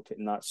for Celtic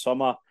in that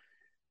summer.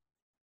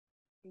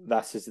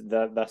 This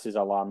is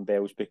alarm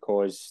bells,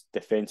 because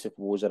defensive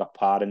woes are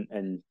apparent,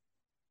 and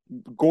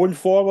going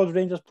forward,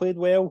 Rangers played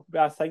well.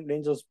 I think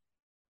Rangers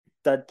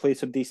did play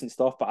some decent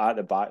stuff, but at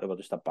the back they were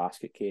just a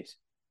basket case.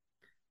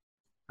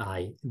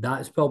 Aye,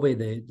 that's probably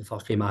the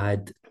first game I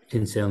had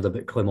concerns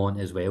about Clement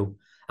as well.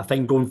 I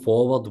think going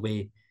forward,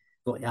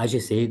 as you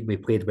said, we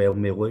played well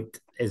and we looked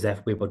as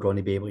if we were going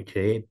to be able to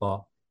create,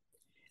 but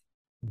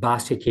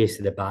basket case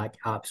to the back,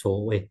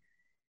 absolutely.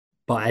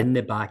 But in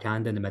the back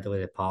and in the middle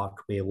of the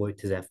park, we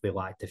looked as if we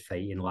lacked the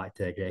fight and lacked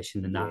the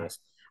aggression, and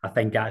I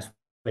think that's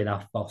when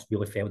I first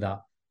really felt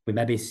that we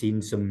maybe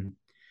seen some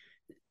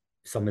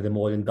of the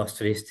more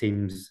industrious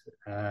teams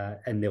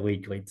in the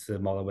league, like the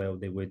Motherwell,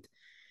 they would,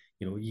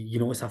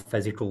 it's a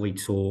physical league,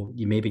 so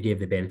you maybe gave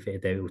the benefit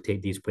of the doubt. It will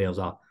take these players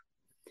a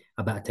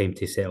bit of time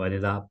to settle into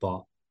that,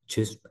 but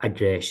just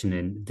aggression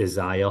and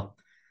desire.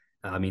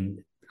 I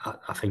mean,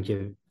 I think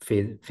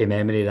for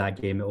memory of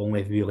that game, it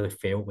only really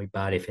felt like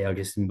Barry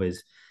Ferguson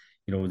was,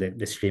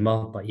 the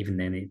screamer, but even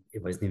then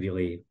it wasn't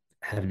really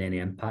having any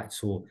impact.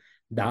 So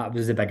that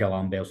was the big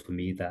alarm bells for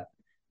me, that,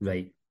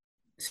 right,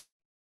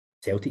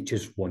 Celtic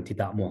just wanted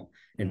that more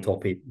in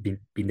top of being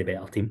the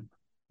better team.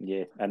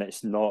 Yeah, and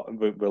it's not.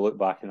 We look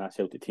back in that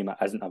Celtic team. It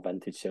isn't a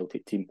vintage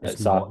Celtic team.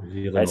 It's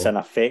an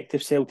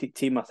effective Celtic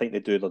team. I think they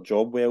do their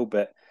job well,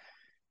 but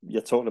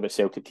you're talking about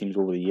Celtic teams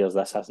over the years.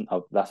 This isn't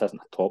a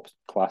top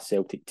class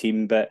Celtic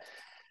team. But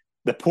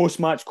the post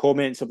match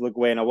comments of Le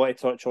Guin, I want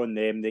to touch on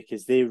them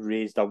because they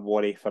raised a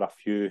worry for a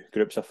few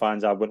groups of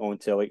fans. I went on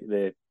to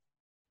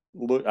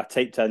I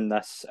typed in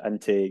this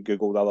into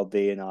Google the other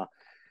day, and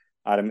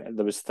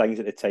there was things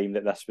at the time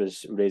that this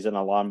was raising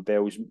alarm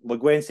bells. Le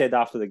Guin said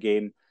after the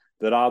game,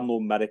 there are no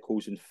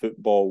miracles in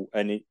football,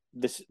 and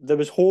there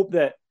was hope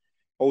that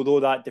although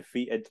that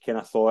defeat had kind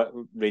of thought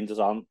Rangers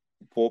aren't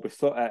what we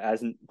thought it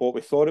isn't what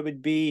we thought it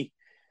would be,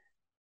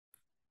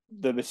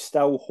 there was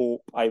still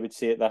hope, I would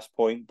say, at this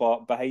point.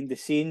 But behind the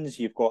scenes,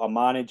 you've got a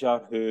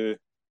manager who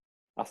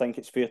I think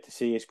it's fair to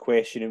say is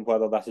questioning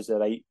whether this is the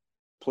right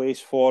place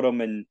for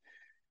him. And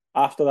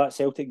after that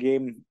Celtic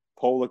game,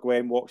 Paul Le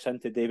Guen walks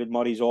into David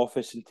Murray's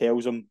office and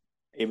tells him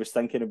he was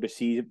thinking of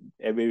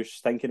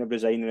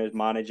resigning as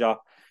manager.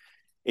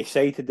 He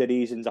cited the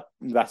reasons.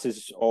 This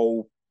has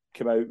all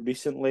come out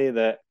recently,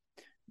 that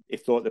he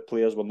thought the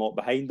players were not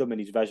behind him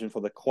and his vision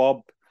for the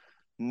club.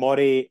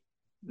 Murray,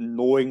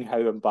 knowing how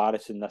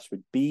embarrassing this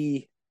would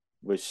be,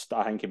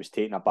 I think he was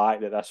taken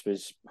aback that this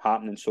was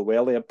happening so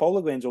early. And Paul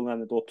Le Guen's only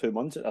in the door 2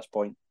 months at this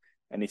point,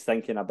 and he's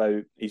thinking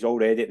about, he's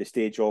already at the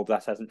stage of,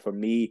 this isn't for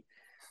me.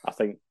 I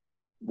think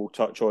we'll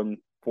touch on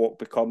what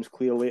becomes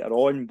clear later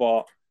on,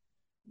 but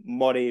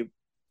Murray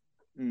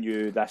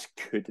knew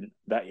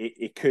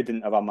he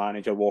couldn't have a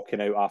manager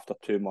walking out after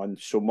 2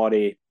 months. So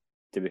Murray,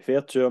 to be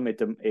fair to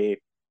him, he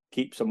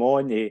keeps him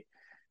on, he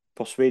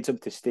persuades him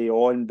to stay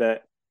on,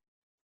 but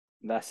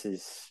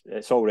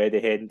it's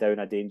already heading down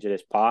a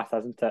dangerous path,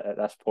 isn't it, at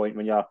this point,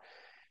 when you're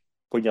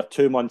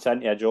 2 months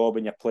into a job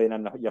and you're playing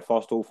in your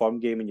first Old Firm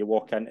game and you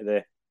walk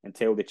into and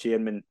tell the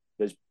chairman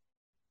that's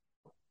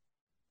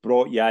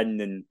brought you in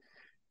and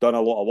done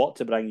a lot of work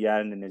to bring you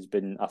in, and has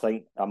been, I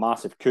think, a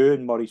massive coup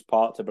on Murray's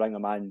part to bring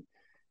him in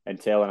and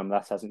telling him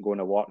this isn't going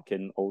to work,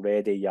 and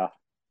already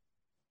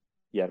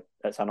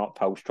it's an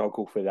uphill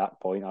struggle for that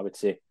point, I would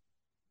say.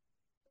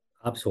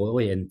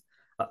 Absolutely, and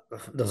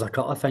there's a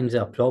couple of things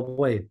that are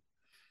probably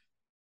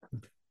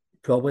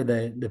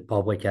the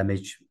public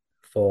image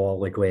for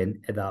Le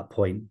Guen at that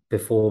point,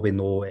 before we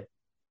know it,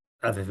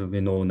 everything we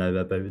know now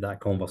about that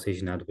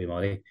conversation had with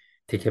Murray,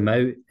 to come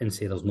out and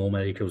say there's no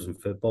miracles in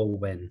football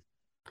when,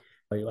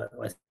 like,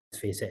 let's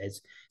face it,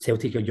 it's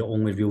Celtic are your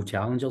only real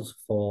challengers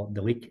for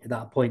the league at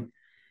that point,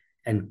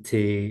 and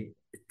to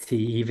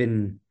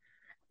even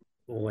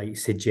like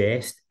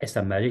suggest it's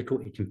a miracle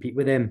to compete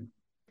with them.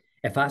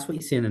 If that's what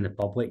he's saying in the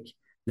public,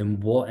 then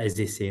what is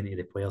he saying to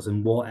the players,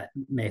 and what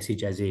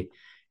message is he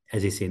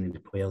saying to the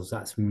players?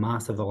 That's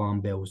massive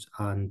alarm bells,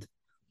 and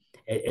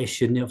it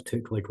shouldn't have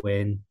took Le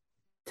Guen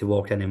to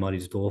walk into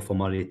Murray's door for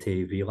Murray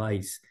to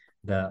realise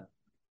that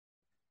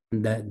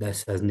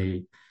this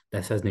isn't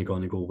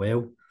going to go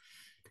well.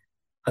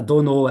 I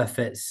don't know if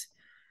it's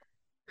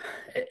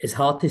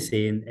hard to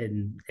say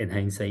in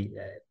hindsight.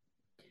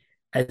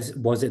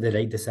 Was it the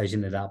right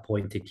decision at that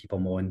point to keep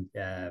him on?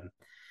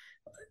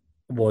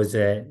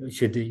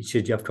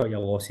 Should you have cut your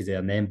losses there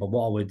and then? But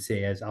what I would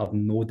say is, I have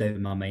no doubt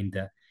in my mind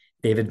that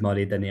David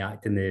Murray didn't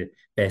act in the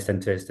best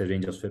interest of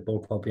Rangers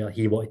Football Club here.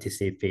 He wanted to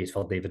save face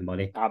for David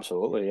Murray.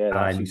 Absolutely,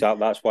 yeah.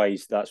 That's why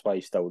he's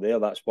still there.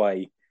 That's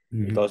why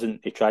he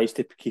doesn't. He tries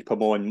to keep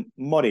him on.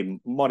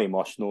 Murray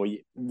must know.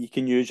 You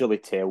can usually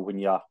tell when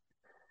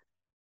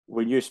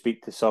you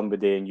speak to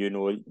somebody, and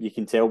you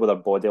can tell with their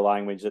body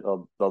language that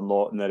they're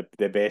not in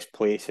the best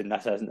place, and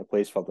this isn't the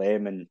place for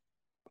them. And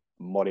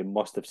Murray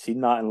must have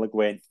seen that in Le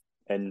Guen.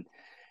 And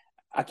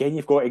again,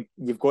 you've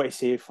got to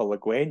say, for Le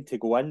Guen to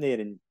go in there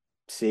and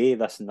say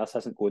this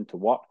isn't going to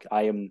work.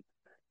 I am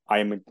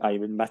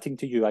admitting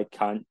to you, I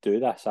can't do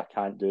this. I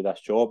can't do this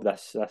job.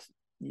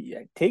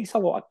 It takes a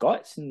lot of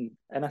guts, in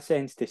a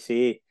sense, to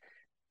say,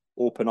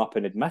 open up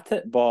and admit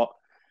it. But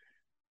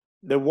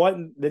the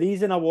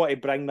reason I want to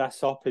bring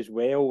this up as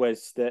well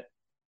is that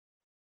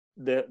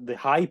the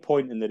high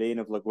point in the reign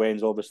of Le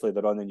Guen's obviously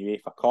the run in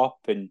UEFA Cup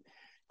and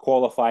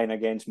qualifying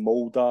against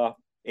Molde,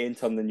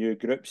 entering the new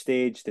group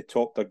stage. They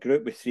topped their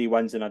group with 3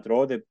 wins and a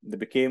draw. They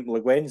became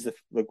Le Guen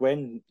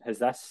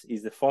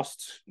he's the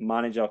first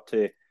manager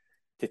to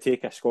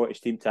take a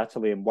Scottish team to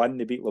Italy and win.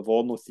 They beat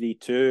Livorno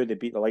 3-2. They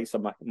beat the likes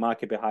of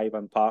Maccabi Haifa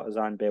and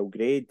Partizan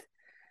Belgrade.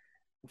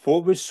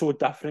 What was so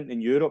different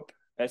in Europe?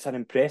 It's an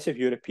impressive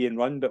European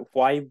run, but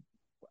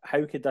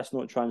how could this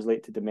not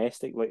translate to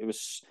domestic? Like, it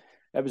was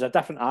a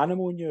different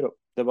animal in Europe.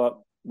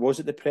 Was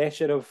it the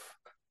pressure of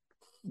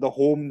the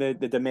home, the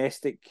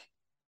domestic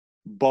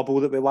bubble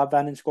that we live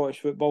in Scottish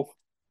football?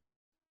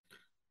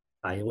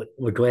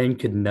 Le Guen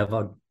could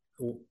never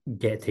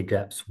get to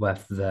grips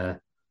with the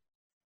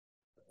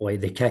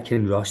kick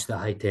and rush, the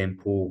high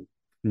tempo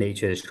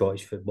nature of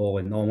Scottish football,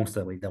 and almost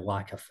like the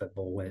lack of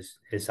football is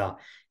a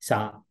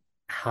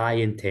high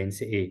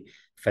intensity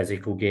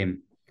physical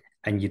game,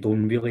 and you're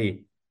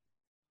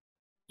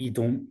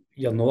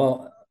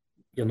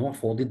not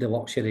afforded the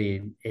luxury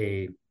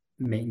of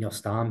making your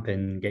stamp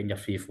and getting your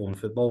free flowing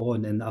football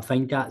on. And I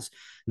think that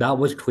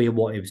was clear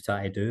what he was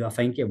trying to do. I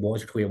think it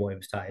was clear what he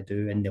was trying to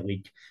do in the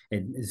league,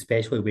 and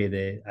especially with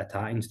the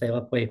attacking style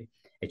of play.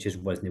 It just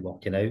wasn't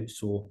working out.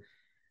 So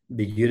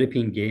the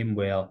European game,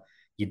 where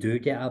you do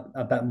get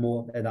a bit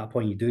more at that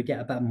point, you do get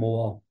a bit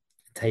more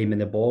time in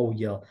the ball.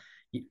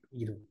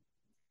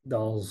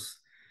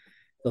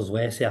 There's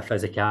less of a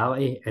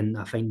physicality, and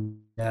I think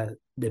that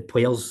the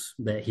players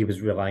that he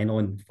was relying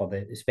on for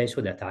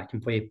especially the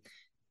attacking play,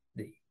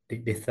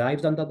 they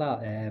thrived under that.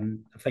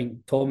 I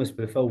think Thomas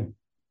Buffel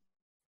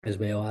as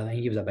well. I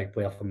think he was a big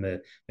player from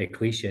the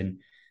McLeish, and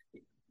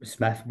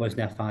Smith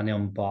wasn't a fan of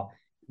him, but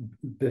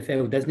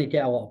Buffel doesn't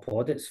get a lot of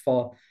plaudits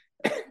for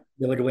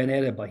the Leguin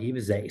era, but he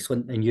was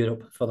excellent in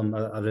Europe for them.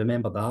 I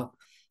remember that.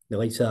 The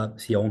likes of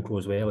Sionko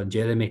as well, and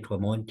Jeremy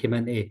Clement came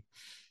into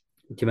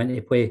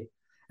play,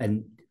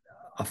 and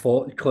I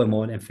thought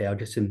Clement and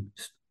Ferguson,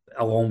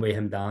 along with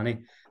him, Danny.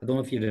 I don't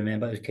know if you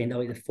remember, it was kind of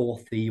like the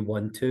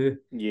 4-3-1-2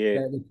 Yeah,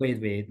 that they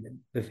played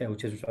with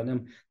Felchers was running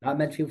them. That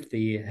midfield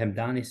three, him,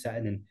 Danny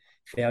sitting, and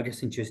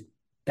Ferguson just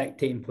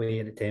dictating play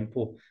at the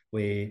tempo,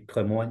 with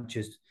Clement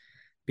just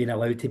being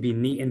allowed to be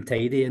neat and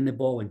tidy in the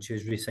ball and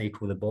choose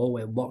recycle the ball.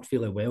 It worked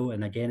really well.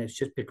 And again, it's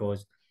just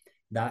because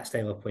that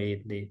style of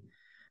play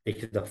they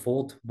could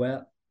afford.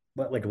 What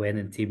Le Guin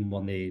and team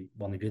when they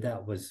good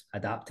at was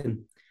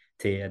adapting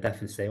to a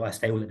different style, a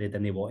style that they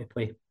didn't want to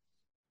play.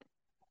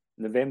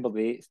 November the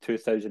 8th,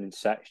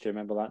 2006. Do you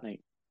remember that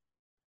night?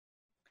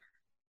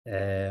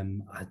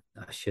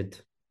 I should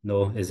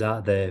know. Is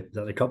that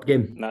the cup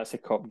game? That's a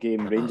cup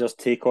game. Rangers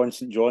take on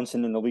St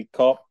Johnstone in the League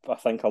Cup. I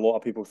think a lot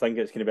of people think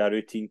it's going to be a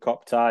routine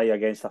cup tie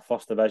against a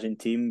first division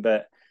team,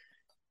 but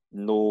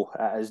no,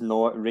 it is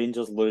not.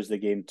 Rangers lose the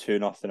game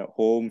 2-0 at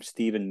home.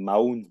 Stephen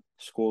Milne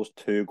scores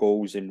 2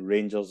 goals, and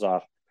Rangers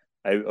are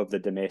out of the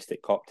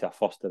domestic cup to a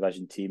first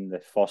division team. The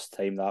first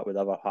time that would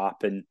ever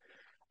happen.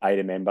 I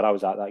remember I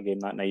was at that game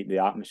that night. The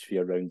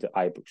atmosphere around the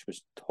Ibrox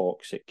was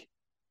toxic,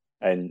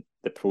 and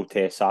the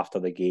protests after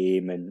the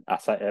game, and I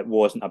think it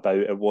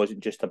wasn't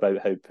just about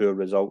how poor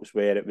results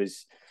were. It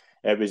was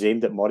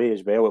aimed at Murray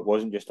as well. It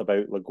wasn't just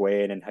about Le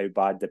Guin and how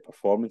bad the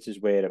performances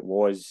were. It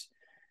was,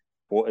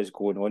 what is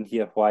going on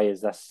here? Why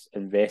is this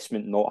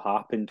investment not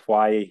happened?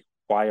 Why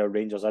are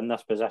Rangers in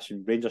this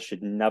position? Rangers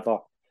should never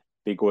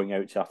be going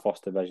out to a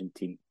first division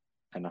team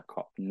in a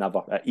cup.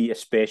 Never,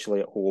 especially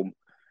at home.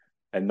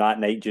 And that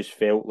night just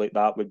felt like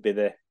that would be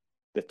the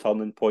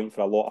turning point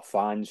for a lot of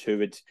fans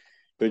who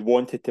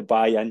wanted to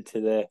buy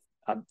into the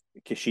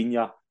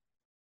Caixinha.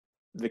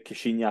 The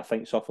Caixinha, I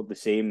think, suffered the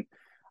same.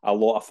 A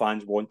lot of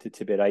fans wanted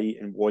to be right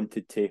and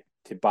wanted to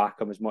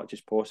back him as much as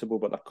possible,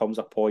 but there comes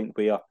a point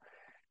where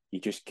you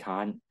just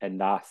can't.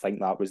 And I think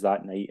that was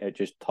that night. It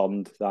just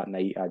turned that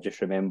night. I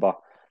just remember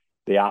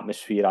the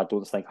atmosphere. I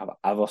don't think I've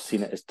ever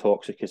seen it as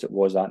toxic as it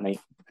was that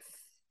night.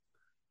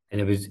 And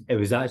it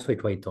was actually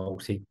quite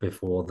toxic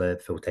before the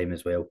full time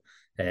as well.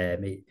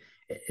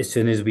 As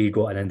soon as we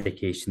got an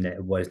indication that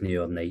it wasn't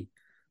your night,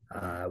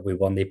 we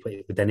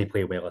didn't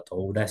play well at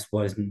all. This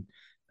wasn't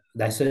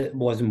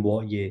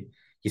what you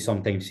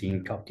sometimes see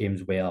in cup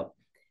games where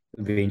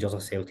Rangers or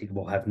Celtic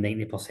will have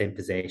 90%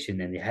 possession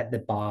and they hit the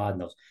bar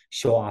and there's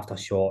shot after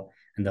shot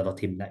and the other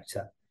team nicks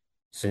it.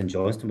 St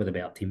Johnstone were the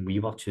better team. We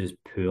were just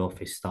poor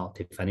from start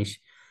to finish,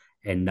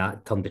 and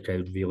that turned the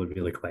crowd really,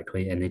 really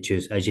quickly. And they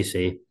choose, as you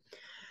say,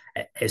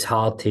 it's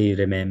hard to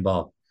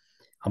remember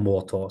a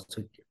more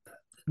toxic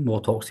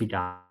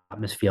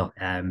atmosphere.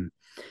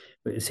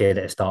 We said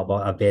at the start,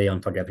 but a very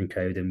unforgiving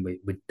crowd, and we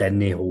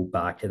didn't hold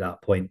back at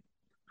that point.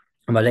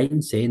 Am I right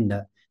in saying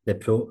that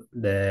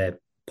the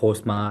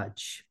post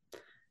match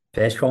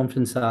press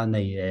conference that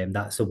night,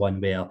 that's the one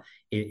where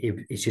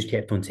it's just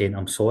kept on saying,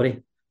 I'm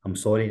sorry,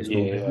 it's not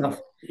good enough.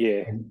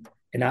 Yeah.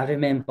 And I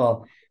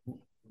remember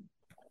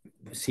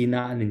seeing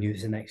that in the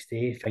news the next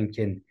day,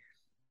 thinking,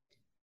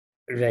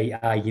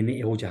 right, you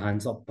need to hold your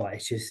hands up, but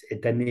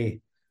it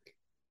didn't.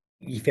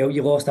 You felt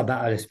you lost a bit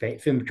of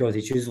respect for him because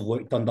he just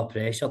looked under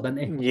pressure,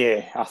 didn't he?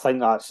 Yeah, I think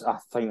that's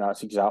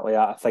exactly it.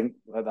 I think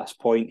at this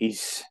point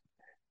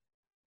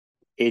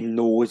he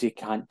knows he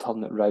can't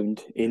turn it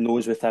round. He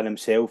knows within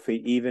himself,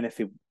 even if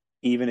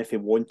he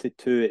wanted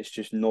to, it's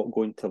just not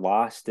going to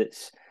last.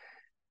 It's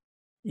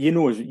you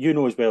know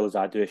as well as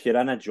I do. If you're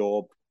in a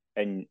job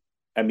and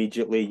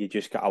immediately you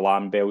just get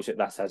alarm bells that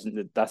this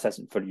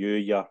isn't for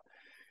you,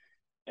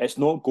 it's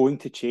not going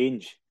to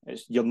change.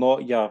 You're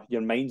not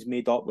your mind's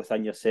made up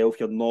within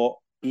yourself. You're not,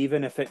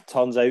 even if it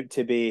turns out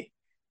to be,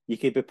 you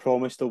could be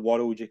promised the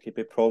world, you could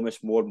be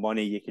promised more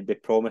money, you could be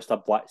promised a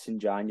blitz in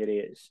January.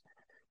 It's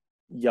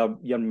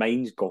your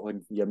mind's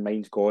gone. Your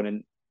mind's gone,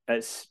 and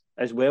it's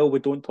as well. We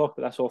don't talk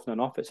about this often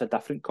enough. It's a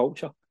different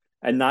culture,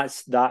 and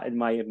that in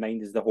my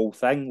mind is the whole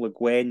thing. Le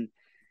Guin,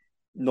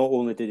 not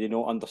only did he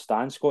not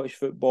understand Scottish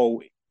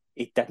football,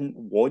 he didn't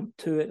want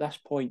to at this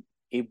point.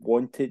 I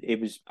wouldn't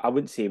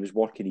say he was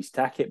working his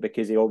ticket,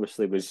 because he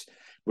obviously was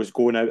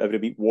going out every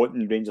week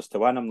wanting Rangers to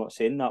win. I'm not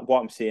saying that. What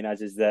I'm saying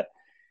is that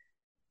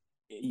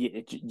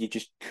you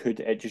just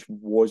it just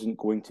wasn't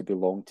going to be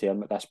long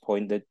term at this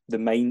point.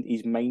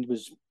 His mind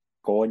was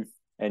gone,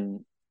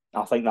 and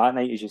I think that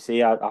night, as you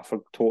say, I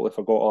totally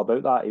forgot all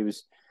about that. It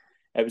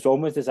was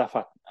almost as if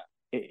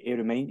it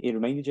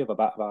reminded you of a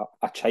bit of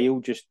a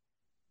child just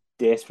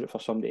desperate for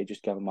somebody to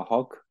just give him a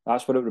hug.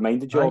 That's what it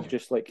reminded you of,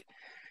 just like,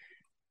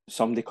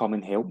 somebody come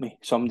and help me.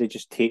 Somebody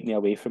just take me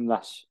away from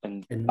this.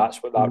 And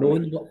that's what that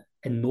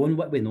knowing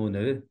what we know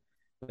now,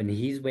 when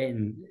he's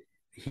went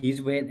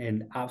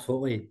and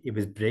absolutely, he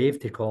was brave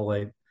to call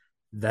out,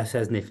 this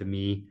isn't for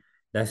me,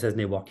 this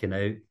isn't working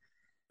out.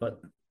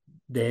 But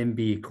then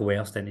be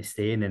coerced into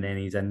staying, and then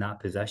he's in that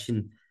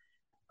position.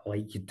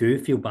 Like, you do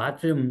feel bad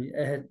for him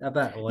a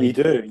bit. Like,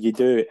 you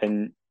do.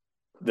 And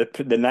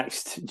the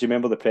next, do you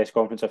remember the press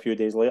conference a few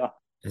days later?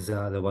 is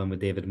that the one with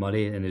David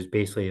Murray? And it's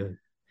basically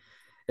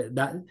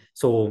that.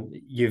 So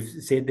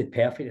you've said the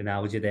perfect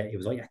analogy that he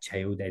was like a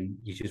child, and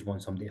you just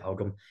want somebody to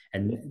hug him.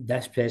 And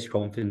this press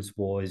conference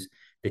was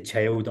the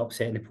child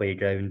upset in the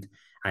playground,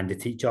 and the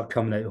teacher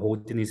coming out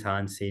holding his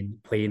hand saying,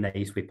 "Play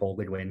nice with Paul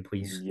Le Guin,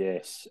 please."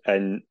 Yes,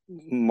 and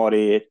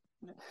Murray.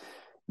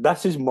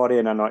 This is Murray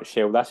in a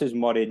nutshell. This is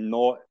Murray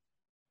not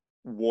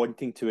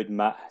wanting to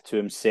admit to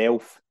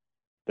himself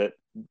that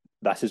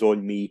this is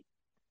on me.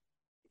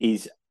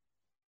 He's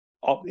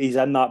he's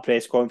in that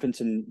press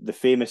conference, and the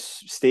famous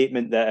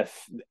statement that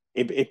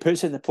if he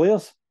puts it in the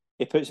players,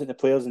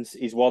 and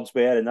his words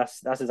were, and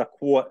this is a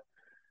quote: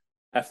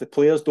 "If the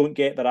players don't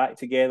get their act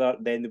together,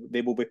 then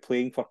they will be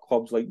playing for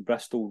clubs like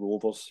Bristol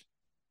Rovers."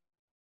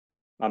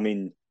 I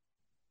mean,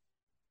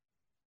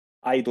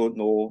 I don't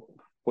know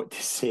what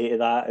to say to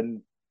that,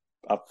 and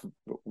I've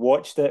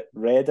watched it,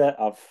 read it,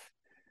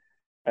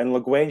 and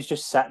Le Guin's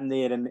just sitting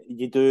there, and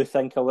you do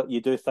think about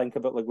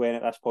Le Guin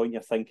at this point.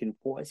 You're thinking,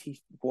 what is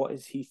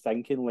he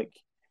thinking? Like,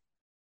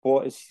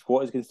 what is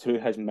going through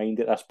his mind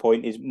at this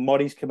point? Is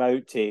Murray's come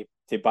out to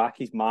back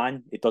his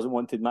man? He doesn't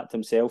want to admit to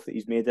himself that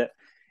he's made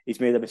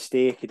a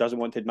mistake. He doesn't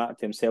want to admit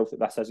to himself that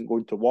this isn't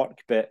going to work.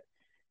 But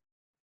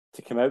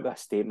to come out with a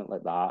statement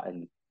like that,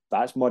 and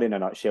that's Murray in a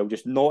nutshell,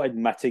 just not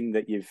admitting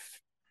that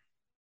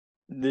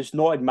there's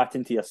not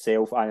admitting to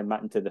yourself and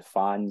admitting to the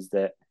fans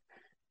that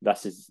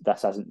this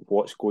isn't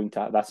what's going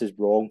to, this is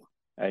wrong,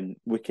 and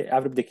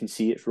everybody can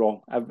see it's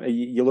wrong.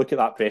 You look at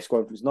that press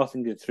conference,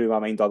 nothing goes through my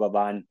mind other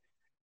than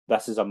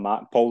this is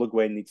Paul Le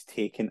Guin needs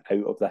taken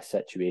out of this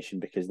situation,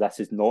 because this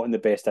is not in the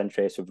best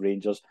interest of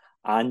Rangers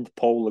and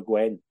Paul Le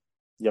Guin.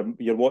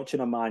 You're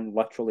watching a man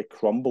literally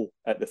crumble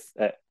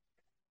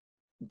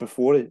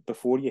before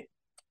you,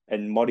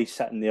 and Murray's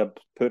sitting there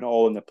putting it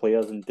all on the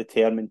players and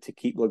determined to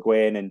keep Le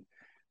Guin and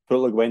put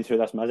Le Guin through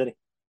this misery.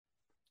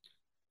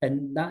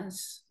 And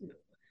that's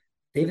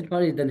David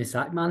Murray didn't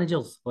sack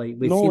managers. Like,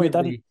 we've No, seen he it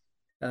didn't.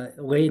 with,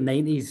 late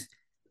 90s.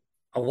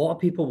 A lot of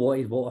people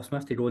wanted Walter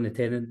Smith to go in the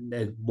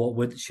 10,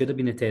 what should have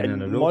been a 10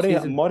 in a row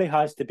season. Murray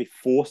has to be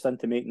forced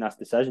into making this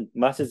decision.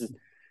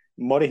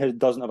 Murray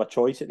doesn't have a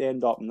choice at the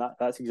end up, and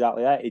that's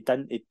exactly it.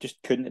 He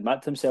just couldn't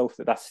admit to himself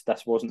that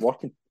this wasn't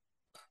working.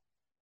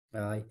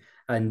 Aye,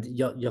 and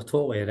you're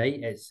totally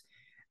right. It's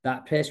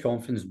that press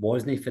conference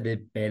wasn't for the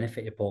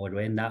benefit of Paul Le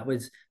Guin.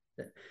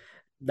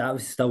 That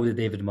was still the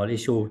David Murray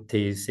show,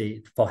 to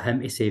say, for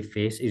him to save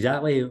face,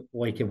 exactly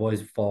like it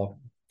was for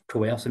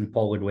coercing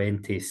Paul Le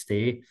Guin to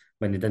stay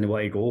when they didn't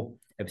want to go.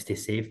 It was to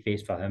save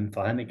face for him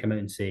to come out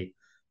and say,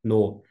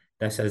 "No,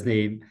 this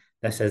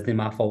isn't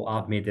my fault.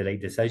 I've made the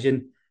right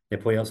decision. The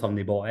players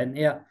haven't bought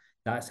into it."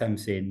 That's him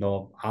saying,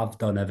 "No, I've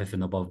done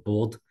everything above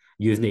board.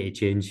 You need to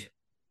change."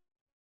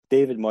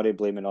 David Murray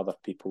blaming other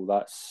people.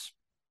 That's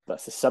the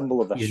symbol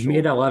of this He's show.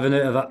 made a living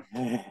out of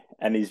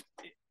it.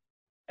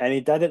 And he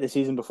did it the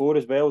season before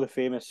as well.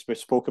 We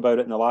spoke about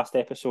it in the last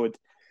episode,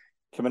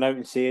 coming out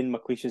and saying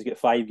McLeish's got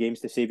 5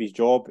 games to save his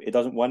job. He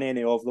doesn't win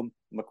any of them.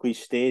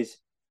 McLeish stays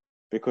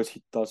because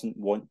he doesn't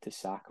want to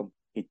sack him.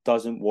 He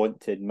doesn't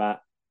want to admit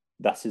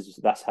this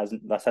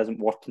isn't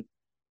working.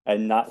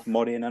 And that's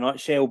Murray in a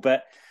nutshell.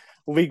 But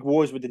league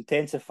woes would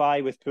intensify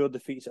with poor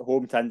defeats at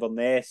home to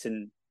Inverness,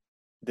 and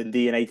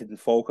Dundee United and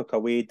Falkirk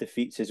away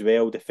defeats as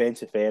well.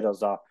 Defensive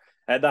errors are,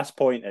 at this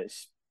point,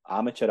 it's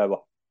amateur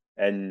hour.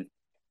 And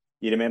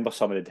you remember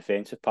some of the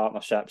defensive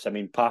partnerships. I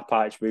mean,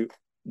 Papach,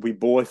 we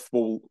both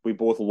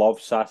love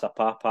Sasa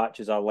Papach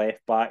as our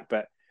left back,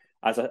 but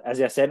as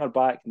a centre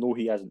back, no,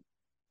 he isn't.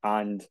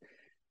 And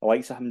the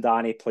likes of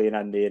Hamdani playing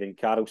in there and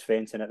Carol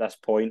Svensson at this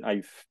point,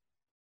 I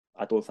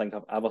don't think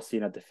I've ever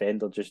seen a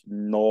defender just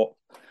not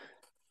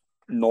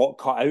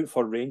cut out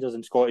for Rangers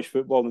in Scottish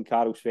football than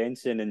Carol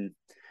Svensson. And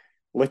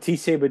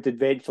Letizia would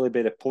eventually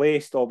be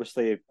replaced.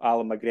 Obviously,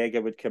 Alan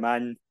McGregor would come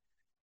in.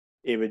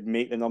 He would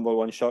make the number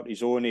 1 shot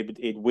his own.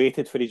 He'd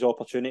waited for his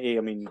opportunity.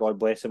 I mean, God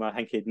bless him. I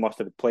think he must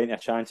have had plenty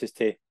of chances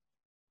to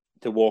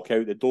walk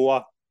out the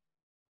door.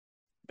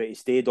 But he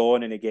stayed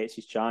on and he gets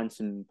his chance.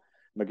 And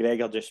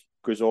McGregor just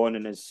goes on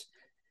and is,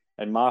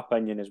 in my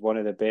opinion, is one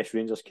of the best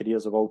Rangers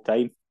careers of all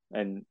time.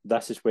 And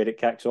this is where it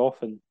kicks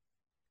off, and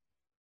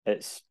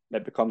it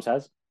becomes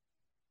his.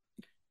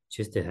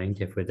 Just to think,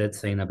 if we did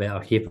sign a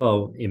better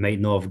keeper, he might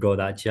not have got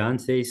that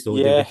chance. So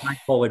Yeah. do we thank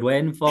Paul Le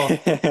Guin for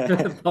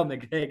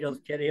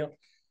McGregor's career?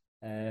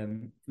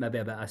 Maybe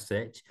a bit of a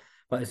stretch,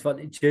 but it's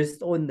funny.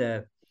 Just on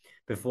the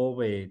before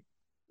we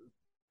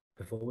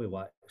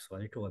wax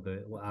cynical about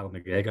Alan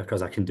McGregor,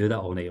 because I can do that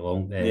all night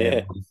long.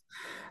 Yeah.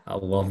 I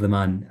love the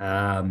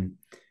man.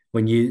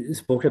 When you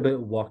spoke about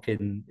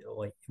working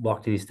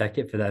his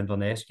ticket for the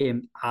Inverness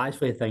game, I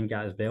actually think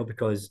that as well,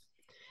 because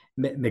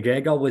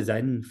McGregor was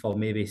in for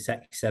maybe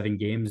 6-7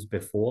 games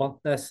before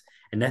this,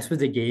 and this was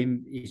the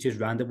game he's just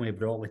randomly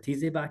brought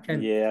Letizia back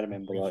in. Yeah, I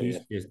remember that.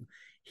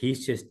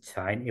 He's just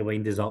trying to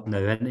wind us up now,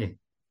 isn't he?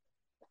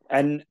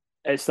 And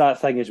it's that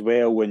thing as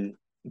well when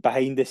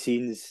behind the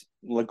scenes,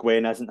 Le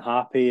Guin isn't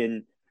happy,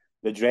 and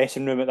the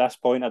dressing room at this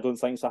point, I don't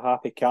think it's a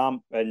happy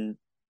camp. And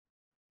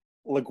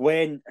Le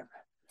Guin,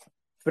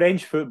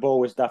 French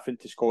football is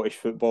different to Scottish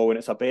football, and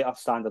it's a better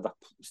standard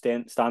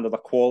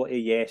of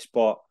quality, yes.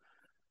 But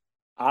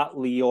at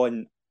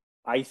Lyon,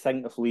 I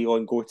think if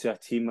Lyon go to a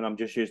team, and I'm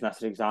just using this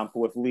as an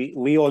example, if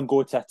Lyon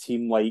go to a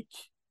team like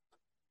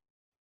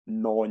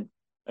Nantes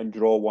and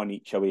draw one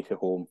each away from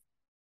home,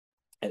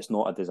 it's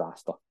not a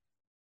disaster.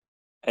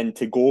 And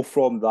to go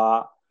from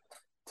that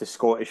to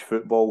Scottish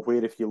football,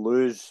 where if you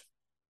lose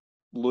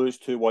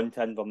 2-1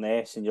 to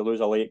Inverness and you lose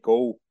a late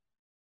goal,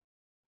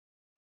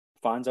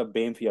 fans are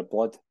baying for your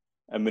blood.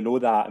 And we know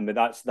that. And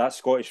that's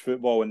Scottish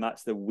football, and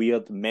that's the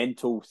weird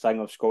mental thing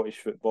of Scottish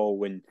football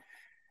when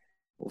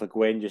Le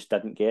Guin just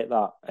didn't get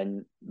that.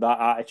 And that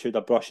attitude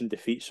of brushing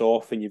defeats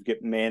off, and you've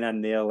got men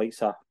in there like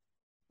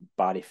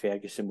Barry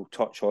Ferguson, we'll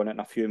touch on it in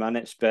a few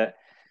minutes, but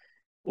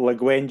Le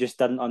Guin just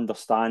didn't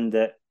understand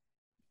that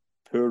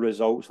poor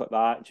results like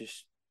that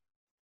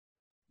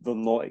they're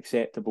not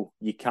acceptable.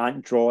 You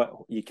can't draw it.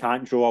 You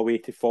can't draw away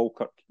to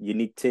Falkirk.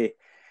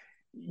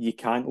 You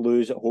can't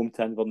lose at home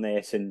to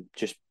Inverness and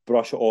just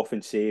brush it off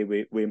and say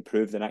we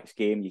improve the next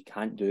game. You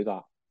can't do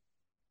that.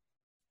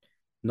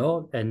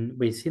 No, and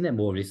we've seen it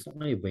more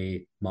recently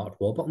with Mark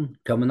Warburton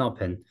coming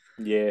up, and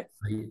yeah,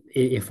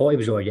 he thought he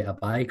was going to get a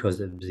bye because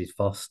it was his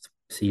first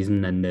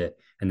season in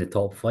the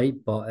top flight,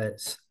 but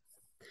it's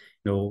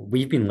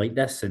we've been like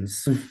this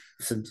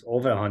since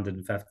over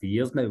 150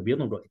 years now. We're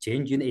not going to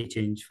change. You need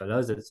to change for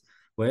us. It's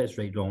where it's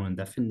right, wrong, and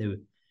different. Now,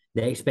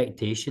 the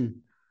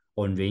expectation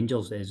on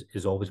Rangers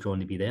is always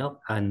going to be there,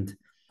 and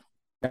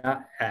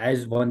that it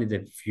is one of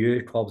the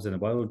few clubs in the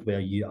world where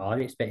you are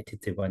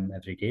expected to win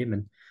every game.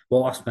 And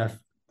Walter Smith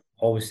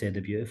always said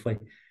it beautifully.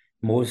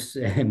 Most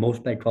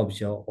big clubs,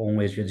 you're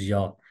only as good as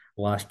your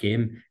last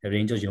game. At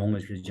Rangers, you're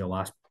only as good as your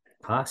last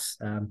pass.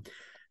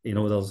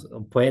 There's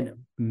plenty,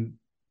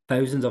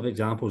 thousands of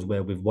examples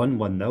where we've won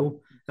 1-0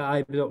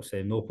 at Ibrox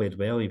and no played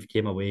well, and if you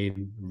came away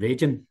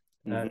raging.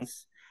 mm-hmm.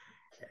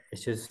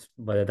 It's just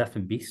but a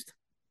different beast.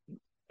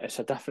 It's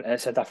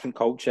a different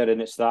culture,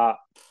 and it's that.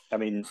 I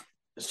mean,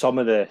 some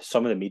of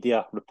the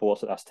media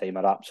reports at this time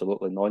are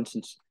absolutely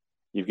nonsense.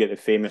 You've got the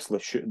famous Le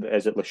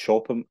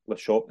Chopinator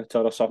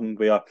or something,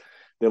 where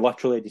they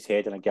literally had his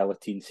head in a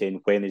guillotine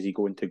saying, when is he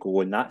going to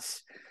go? And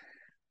that's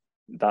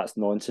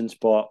nonsense.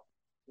 But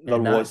there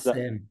was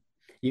that.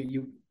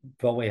 You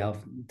probably have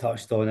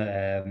touched on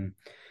it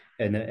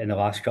in the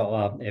last couple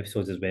of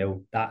episodes as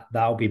well.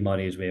 That'll be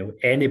Murray as well.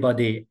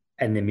 Anybody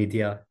in the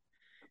media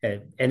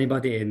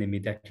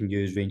can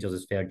use Rangers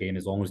as fair game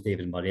as long as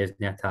David Murray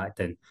isn't attacked.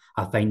 And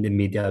I think the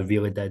media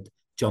really did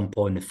jump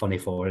on the funny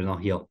foreigner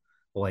here.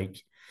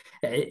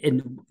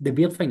 And the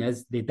weird thing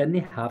is they didn't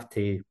have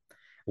to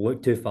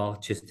look too far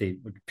just to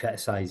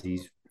criticise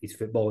his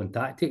football and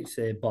tactics,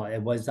 but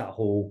it was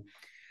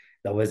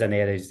there was an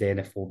air of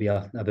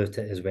xenophobia about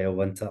it as well,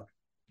 wasn't it?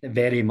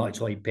 Very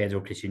much like Pedro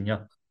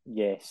Caixinha.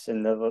 Yes,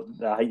 and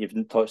I think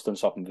you've touched on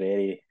something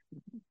very,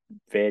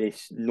 very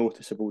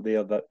noticeable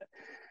there, that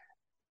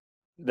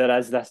there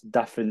is this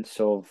difference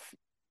of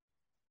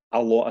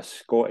a lot of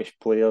Scottish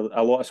players,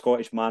 a lot of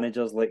Scottish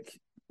managers, like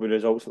with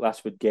results like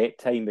this, would get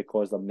time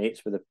because they're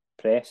mates with the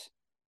press.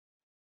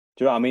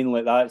 Do you know what I mean?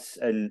 Like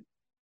and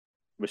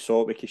we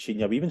saw it with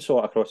Caixinha. We even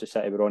saw it across the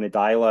city with Ronny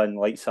Deila and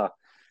likes of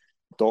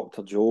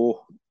Dr.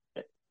 Joe.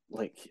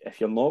 Like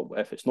if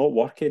it's not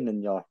working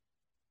and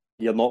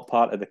you're not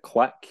part of the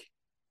clique,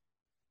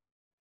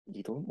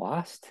 you don't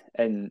last.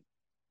 And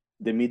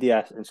the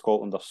media in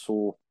Scotland are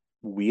so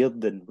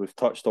weird, and we've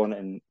touched on it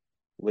in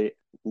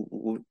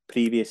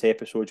previous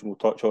episodes, and we'll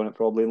touch on it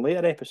probably in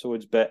later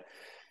episodes. But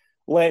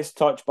let's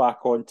touch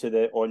back onto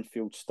the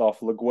on-field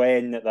stuff. Le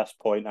Guin at this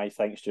point, I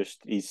think, is just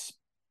he's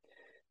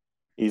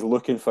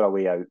looking for a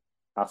way out.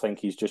 I think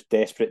he's just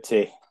desperate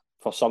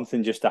for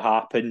something just to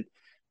happen.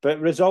 But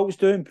results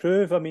do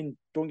improve. I mean,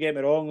 don't get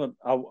me wrong.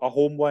 A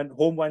home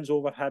wins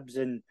over Hibs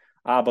and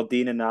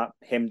Aberdeen, and that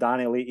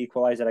Hemdani late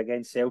equaliser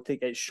against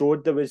Celtic, it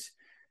showed there was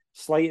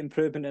slight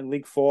improvement in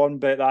league form,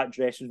 but that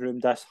dressing room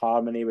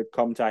disharmony would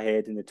come to a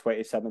head in the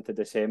 27th of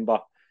December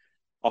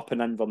up in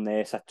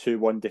Inverness, a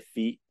 2-1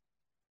 defeat.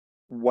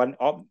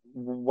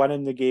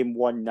 Winning the game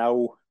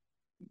 1-0,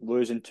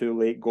 losing 2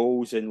 late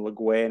goals, and Le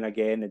Guin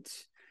again had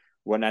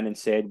went in and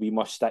said, we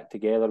must stick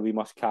together, we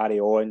must carry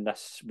on,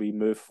 we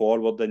move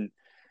forward. And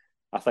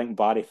I think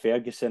Barry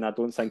Ferguson, I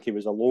don't think he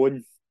was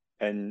alone,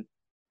 and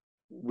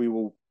we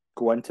will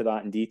go into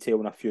that in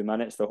detail in a few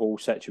minutes, the whole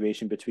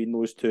situation between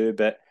those two.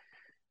 But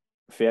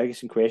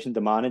Ferguson questioned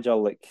the manager,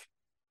 like,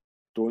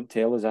 don't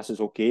tell us this is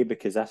okay,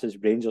 because this is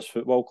Rangers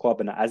Football Club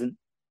and it isn't.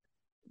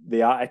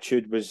 The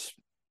attitude was,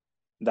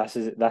 this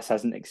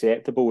isn't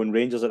acceptable, and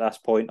Rangers at this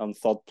point on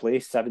third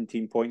place,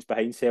 17 points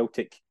behind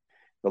Celtic.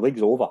 The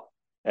league's over,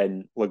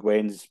 and Le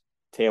Guin's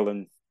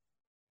telling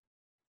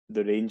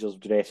the Rangers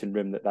dressing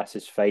room that this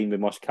is fine, we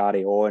must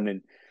carry on,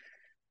 and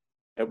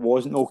it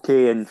wasn't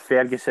okay. And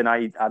Ferguson,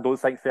 I don't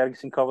think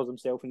Ferguson covers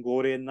himself in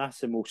glory in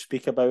this, and we'll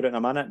speak about it in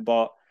a minute,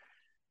 but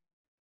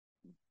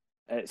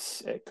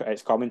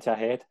it's coming to a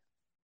head.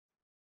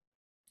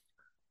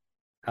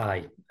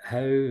 Aye,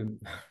 how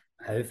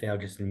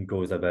Ferguson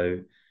goes about.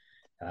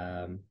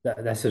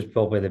 This is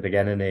probably the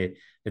beginning of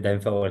the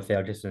downfall of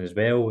Ferguson as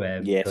well.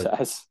 Yes, Because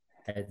it is.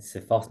 it's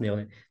the first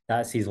nail.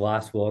 That's his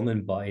last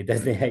warning, but he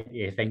doesn't.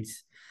 He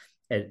thinks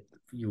it.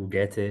 You'll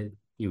get it.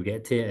 You'll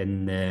get to it,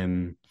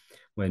 and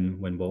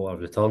when Walter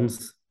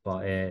returns,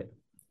 but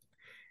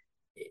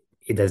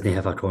he doesn't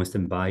have a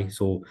constant buy.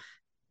 So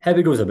how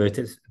he goes about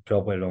it's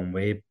probably the wrong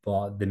way,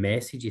 but the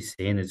message he's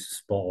saying is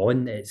spot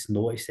on. It's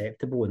not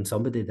acceptable, and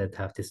somebody did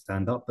have to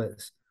stand up.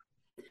 But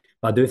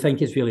I do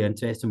think it's really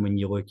interesting when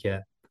you look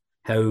at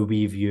how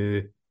we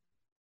view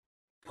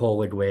Paul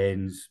Le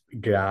Guen's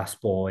grasp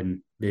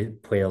on the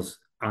players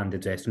and the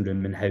dressing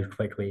room and how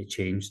quickly it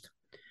changed.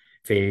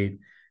 For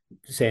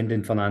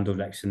sending Fernando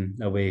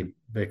Rickson away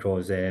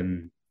because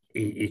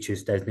he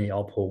just doesn't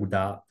uphold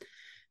that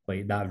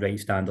right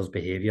standards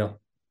behaviour.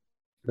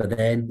 But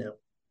then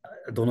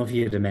I don't know if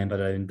you remember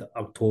around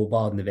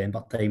October,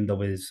 November time there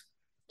was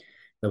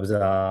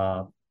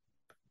a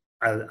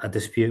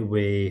dispute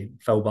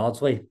with Phil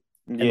Bardsley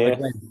in Le Yeah,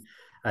 Guen.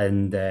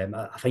 And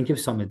I think it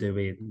was something to do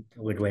with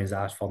Le Guen's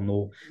asked for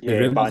no. The yeah,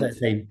 rumours at the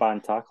time,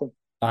 band tackling.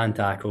 ban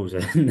tackles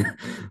and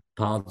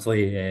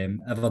Bardsley,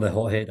 ever the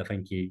hothead, I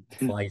think he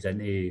flies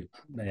into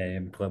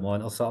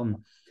Clermont or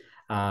something.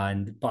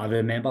 But I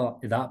remember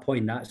at that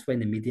point, that's when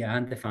the media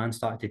and the fans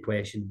started to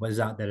question, was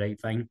that the right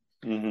thing?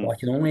 Mm-hmm. Well,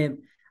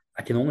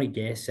 I can only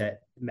guess that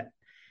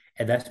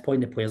at this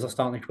point the players are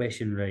starting to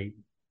question, right,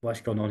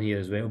 what's going on here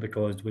as well,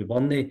 because we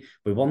won the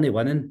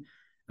winning,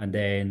 and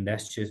then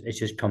it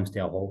just comes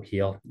to a halt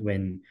here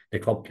when the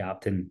club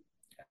captain,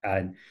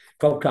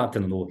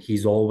 though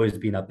he's always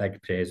been a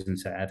big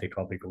presence at every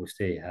club he goes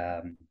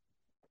to.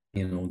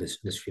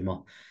 The streamer,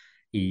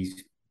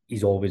 he's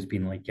always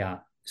been like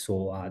that.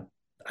 So I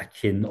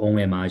can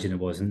only imagine it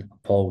wasn't.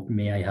 Paul,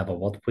 may I have a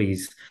word,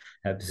 please?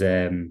 It was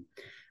a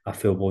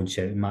full blown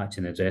shouting match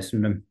in the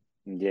dressing room.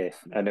 Yeah,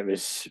 and it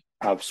was.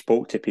 I've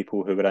spoke to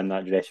people who were in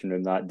that dressing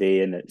room that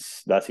day, and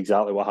that's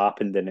exactly what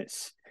happened. And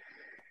it's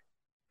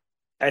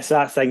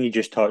that thing you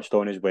just touched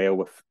on as well.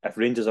 With if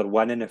Rangers are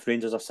winning, if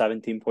Rangers are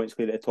 17 points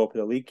clear at the top of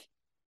the league,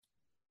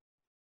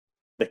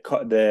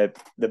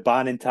 the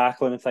banning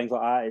tackling and things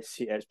like that,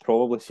 it's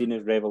probably seen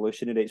as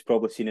revolutionary. It's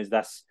probably seen as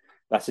this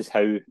is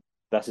how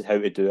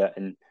to do it.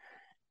 And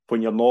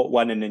when you're not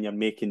winning and you're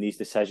making these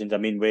decisions, I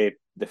mean, with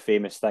the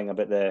famous thing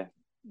about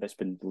that's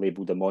been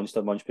labelled the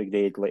Monster Munch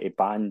Brigade, like he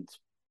banned.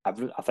 I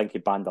think he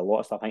banned a lot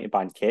of stuff. I think he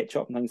banned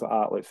ketchup and things like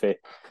that. Like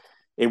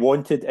he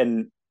wanted,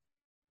 and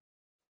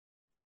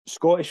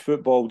Scottish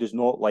football does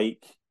not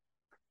like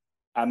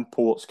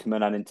imports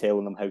coming in and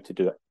telling them how to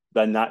do it.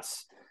 Then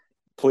that's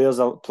players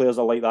are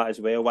like that as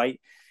well. Right?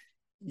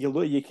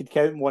 You could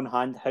count in one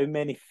hand how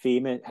many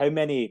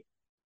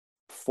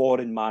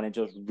foreign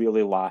managers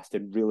really last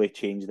and really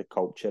change the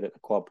culture at the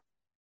club.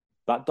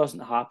 That doesn't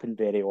happen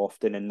very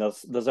often, and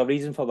there's a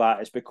reason for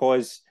that. It's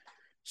because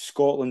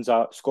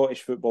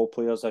Scottish football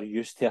players are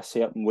used to a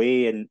certain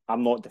way, and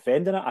I'm not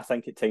defending it. I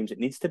think at times it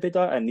needs to be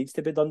done. It needs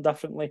to be done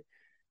differently.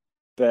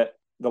 But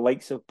the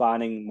likes of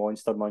banning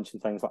Monster Munch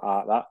and things like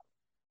that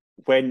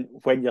when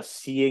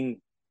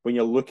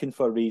you're looking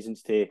for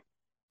reasons to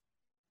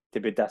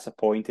be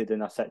disappointed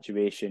in a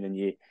situation, and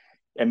you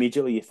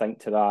immediately think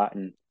to that,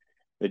 and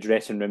the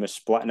dressing room is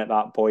splitting at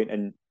that point,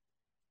 and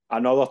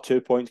another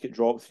 2 points get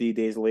dropped 3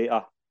 days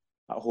later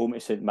at home to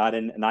St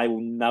Mirren, and I will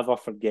never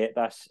forget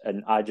this.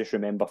 And I just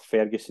remember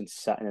Ferguson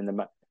sitting in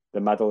the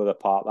middle of the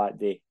park that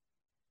day,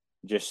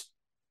 just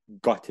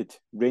gutted.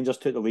 Rangers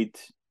took the lead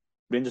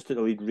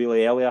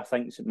really early. I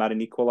think St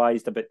Mirren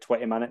equalised about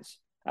 20 minutes,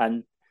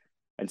 and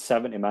in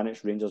 70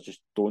 minutes, Rangers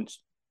just don't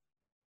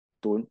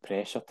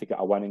pressure to get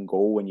a winning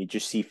goal. When you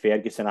just see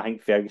Ferguson, I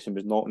think Ferguson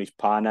was knocking his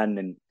pan in,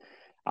 and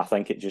I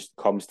think it just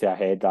comes to a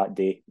head that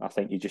day. I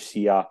think you just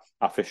see a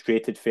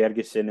frustrated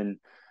Ferguson, and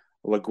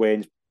Le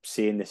Guen's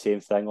saying the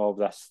same thing. Oh,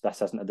 this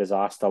isn't a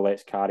disaster.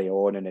 Let's carry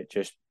on, and it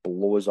just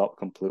blows up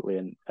completely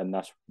in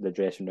the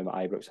dressing room at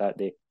Ibrox that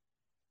day.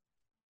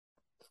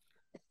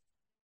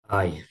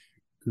 Aye,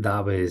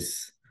 that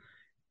was.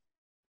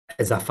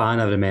 As a fan,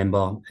 I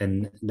remember,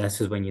 and this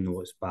is when you know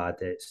it's bad.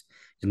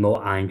 You're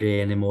not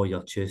angry anymore.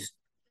 You're just,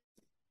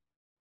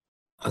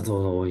 I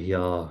don't know.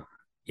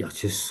 You're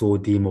just so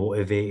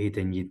demotivated,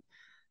 and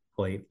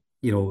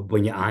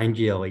when you're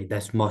angry, you're like,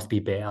 this must be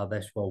better.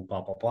 This will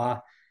blah blah blah.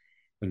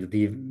 When you're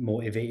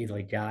demotivated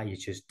like that, you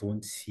just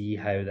don't see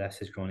how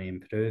this is going to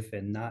improve,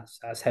 and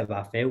that's how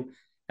I felt.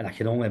 And I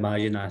can only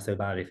imagine that's how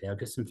Barry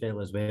Ferguson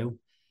felt as well.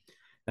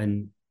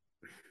 And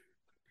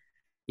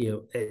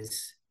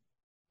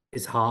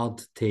it's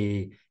hard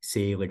to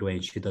say like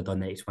when should have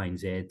done X, Y, and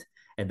Z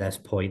at this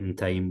point in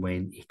time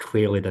when he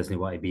clearly doesn't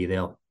want to be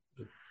there.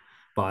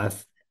 But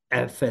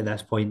if at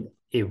this point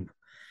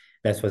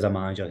this was a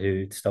manager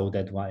who still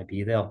did want to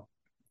be there,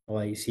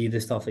 like see the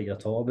stuff that you're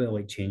talking about,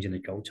 like changing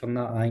the culture and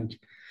that. I think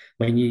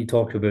when you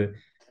talk about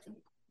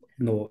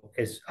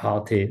it's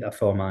hard to a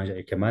foreign manager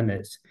to come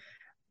in.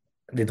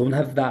 they don't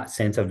have that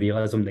sense of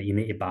realism that you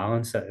need to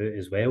balance it out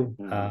as well.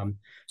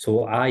 So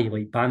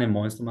like banning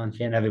Monster Man,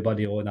 getting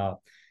everybody on a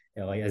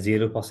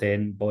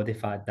 0% body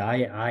fat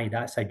diet,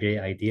 that's a great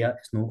idea.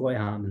 It's not going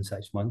to happen in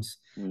 6 months.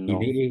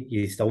 No.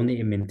 You still need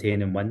to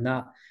maintain and win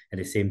that at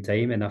the same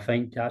time. And I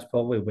think that's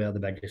probably where the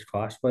biggest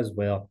clash was,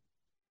 where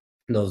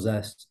there's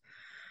this,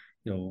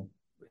 you know,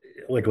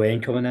 Le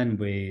Guin coming in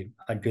with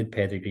a good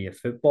pedigree of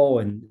football,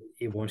 and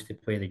he wants to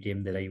play the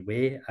game the right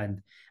way.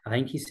 And I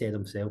think he said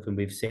himself, and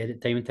we've said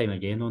it time and time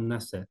again on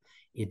this, that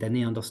he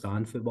didn't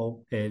understand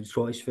football,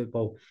 Scottish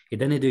football. He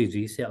didn't do his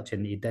research,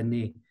 and he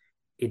didn't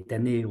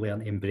learn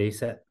to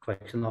embrace it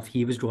quick enough.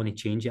 He was going to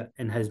change it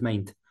in his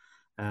mind,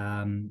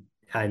 and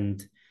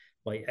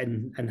like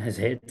in his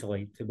head,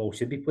 like football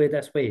should be played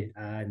this way,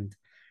 and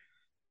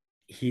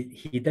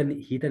he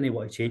didn't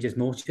want to change. It's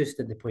not just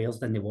that the players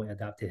didn't want to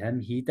adapt to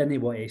him. He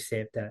didn't want to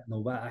accept that.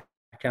 No, but I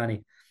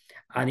can't.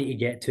 I need to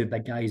get two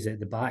big guys at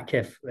the back.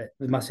 If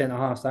with my centre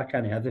halves, I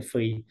can't have the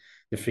free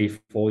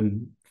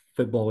flowing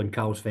football and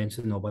Carl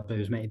Svensson or whatever it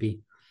was meant to be.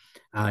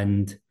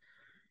 And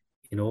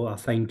I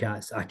think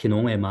I can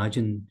only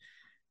imagine.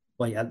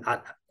 Like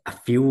I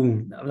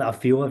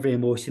feel every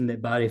emotion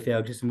that Barry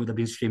Ferguson would have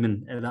been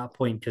screaming at that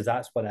point, because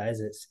that's what it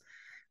is. It's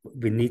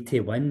we need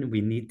to win.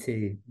 We need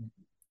to.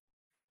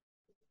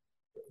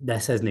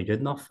 This isn't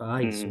good enough. So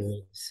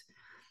it's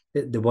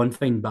the one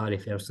thing Barry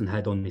Ferguson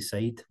had on his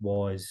side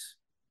was,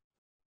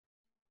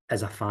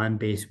 as a fan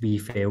base, we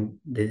felt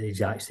the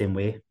exact same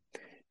way.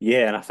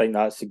 Yeah, and I think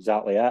that's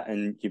exactly it.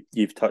 And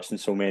you've touched on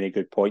so many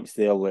good points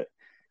there that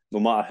no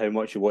matter how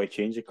much you want to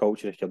change the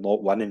culture, if you're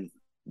not winning,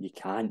 you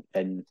can't.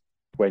 And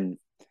when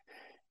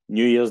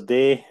New Year's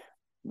Day,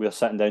 we're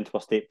sitting down to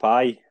a steak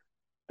pie,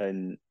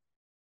 and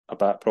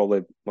about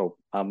probably, well,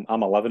 I'm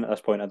 11 at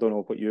this point. I don't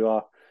know what you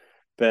are,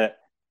 but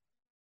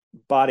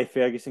Barry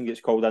Ferguson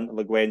gets called into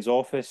Le Guin's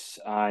office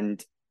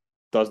and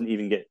doesn't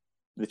even get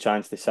the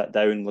chance to sit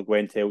down. Le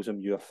Guin tells him,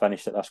 "You are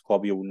finished at this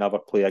club. You will never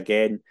play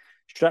again."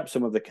 Strips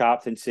him of the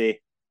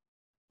captaincy,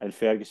 and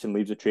Ferguson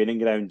leaves the training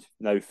ground.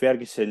 Now,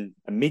 Ferguson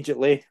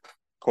immediately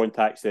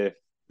contacts the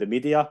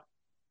media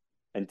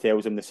and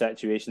tells him the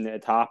situation that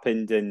had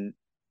happened. And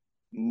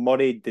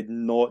Murray did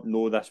not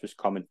know this was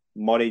coming.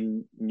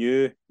 Murray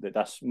knew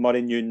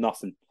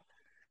nothing.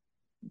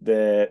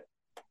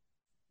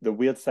 The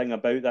weird thing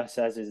about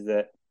this is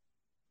that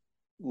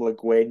Le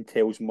Guin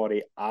tells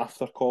Murray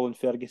after calling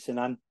Ferguson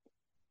in.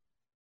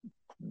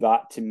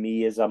 That to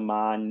me is a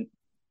man,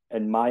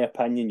 in my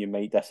opinion, you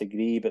might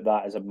disagree, but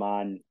that is a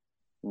man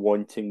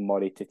wanting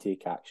Murray to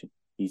take action.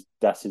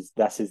 This is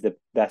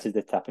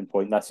the tipping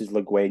point. This is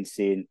Le Guin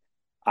saying,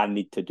 "I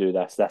need to do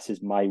this. This is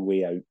my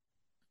way out."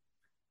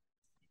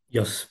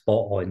 You're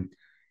spot on.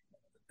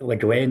 Le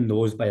Guin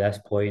knows by this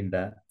point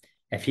that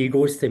if he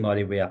goes to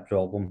Murray with a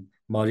problem,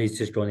 Murray's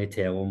just going to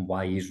tell him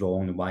why he's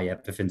wrong and why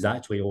everything's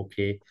actually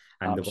okay,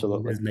 and the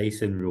world Absolutely. is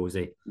nice and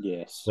rosy.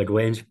 Yes. Le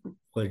Guin's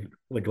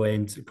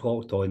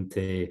clocked on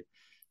to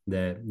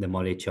the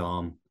Murray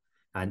charm,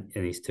 and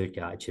he's took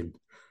action.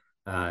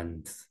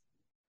 And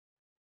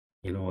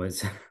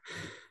it's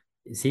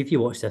see, if you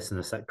watch this in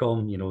a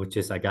sitcom,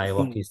 just a guy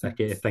looking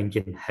sick at it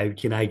thinking, how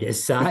can I get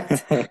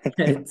sacked?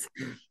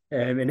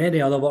 In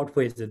any other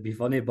workplace it'd be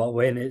funny, but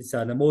when it's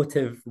an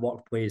emotive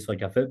workplace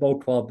like a football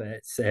club,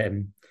 it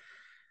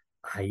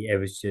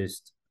was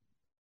just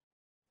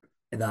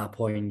at that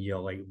point you're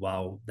like,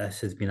 wow,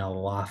 this has been a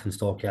laughing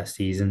stock this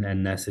season,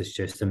 and this is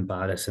just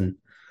embarrassing.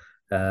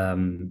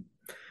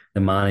 The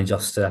manager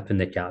stripping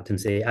the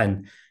captaincy,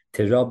 and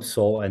to rub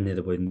salt into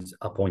the wounds,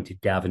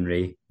 appointed Gavin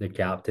Rae the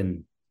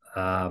captain.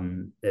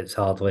 It's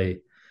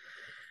hardly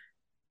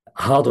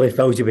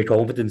fills you with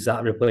confidence,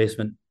 that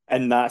replacement.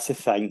 And that's the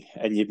thing.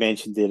 And you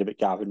mentioned there about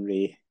Gavin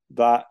Rae.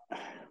 That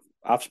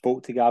I've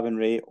spoke to Gavin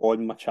Rae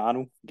on my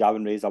channel.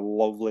 Gavin Rae is a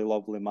lovely,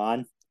 lovely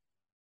man.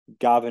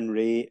 Gavin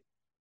Rae,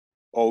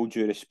 all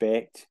due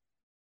respect,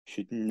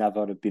 should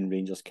never have been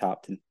Rangers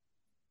captain.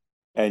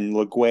 And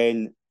Le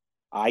Guin,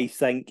 I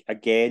think,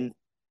 again,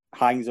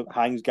 hangs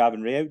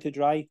Gavin Rae out to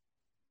dry.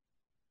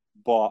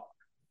 But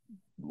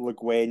Le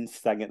Guin's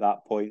thing at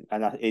that point,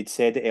 and he'd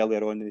said it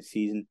earlier on in the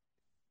season,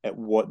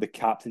 what the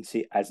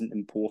captaincy isn't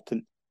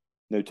important.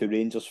 Now, to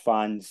Rangers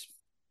fans,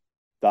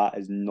 that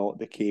is not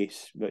the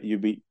case. But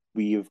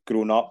we have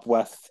grown up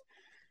with.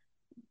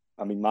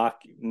 I mean, my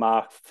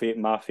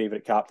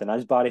favourite captain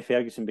is Barry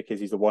Ferguson because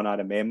he's the one I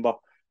remember.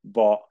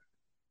 But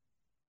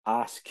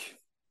ask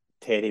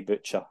Terry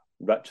Butcher,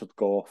 Richard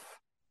Gough.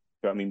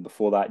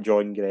 Before that,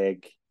 John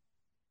Gregg,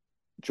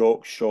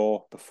 Jock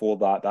Shaw. Before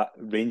that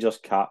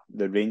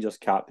the Rangers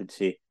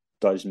captaincy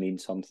does mean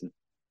something,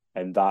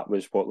 and that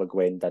was what Le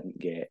Guin didn't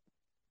get.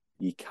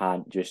 You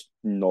can't just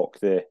knock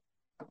the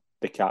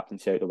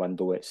captaincy out the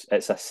window. It's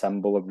a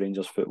symbol of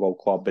Rangers Football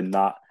Club, and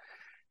that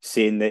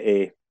saying that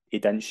he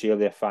didn't share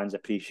their fans'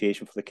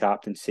 appreciation for the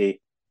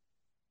captaincy,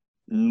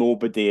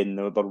 nobody in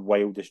their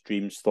wildest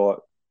dreams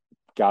thought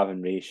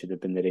Gavin Rae should have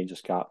been the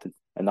Rangers captain.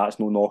 And that's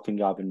no knocking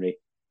Gavin Rae.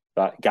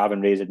 But Gavin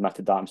Rae's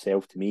admitted that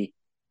himself to me.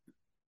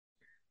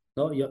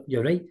 No,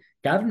 you're right.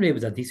 Gavin Ray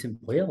was a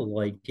decent player.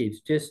 Like,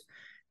 it's just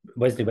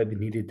wasn't what we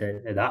needed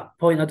at that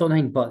point, I don't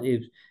think, but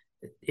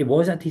he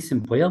was a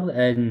decent player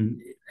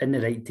and in the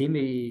right team,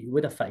 he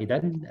would have fitted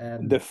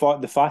in. The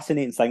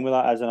fascinating thing with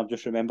that is, and I've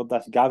just remembered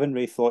this, Gavin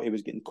Ray thought he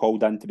was getting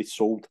called in to be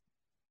sold.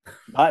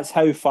 That's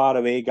how far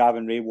away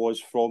Gavin Ray was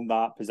from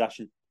that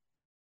position.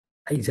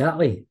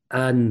 Exactly.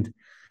 And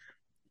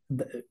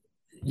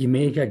you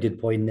make a good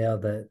point there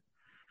that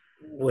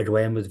Le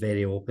Guin was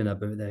very open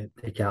about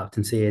the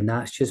captaincy, and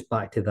that's just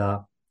back to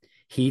that.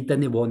 He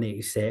didn't want to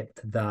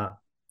accept that,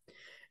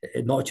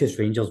 not just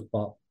Rangers,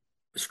 but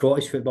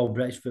Scottish football,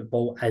 British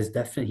football is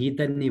different. He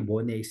didn't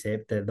want to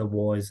accept that there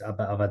was a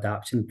bit of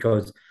adaptation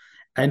because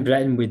in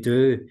Britain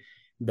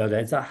there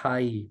is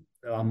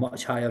a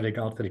much higher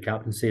regard for the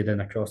captaincy than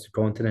across the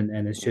continent,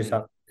 and it's just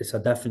it's a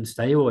different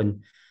style,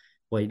 and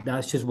like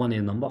that's just one of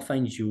the number of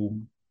things you'll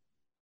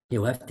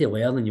have to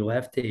learn and you'll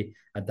have to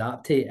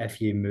adapt to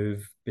if you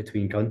move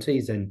between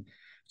countries, and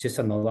just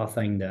another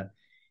thing that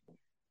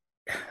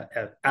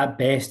at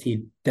best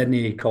he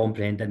didn't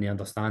comprehend, didn't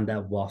understand it.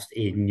 At worst,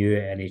 he knew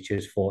it and he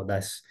just thought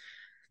this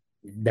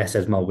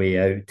is my way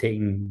out,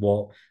 taking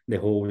what they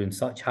hold in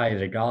such high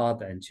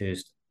regard and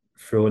just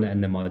throwing it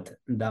in the mud.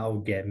 That'll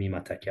get me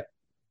my ticket.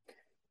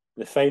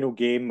 The final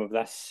game of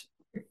this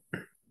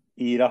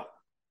era,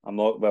 I'm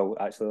not, well,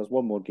 actually, there's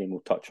one more game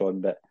we'll touch on,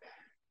 but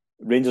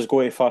Rangers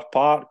go to Firth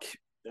Park.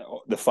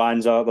 The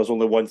fans are, there's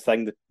only one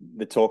thing,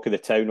 the talk of the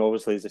town,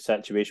 obviously, is the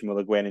situation with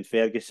Le Guin and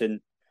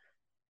Ferguson.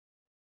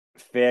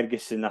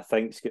 Ferguson, I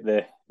think, has got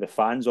the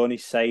fans on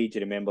his side.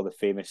 You remember the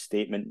famous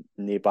statement,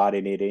 "No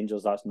Barry, no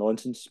Rangers, that's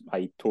nonsense."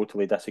 I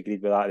totally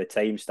disagreed with that at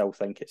the time, still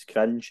think it's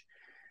cringe.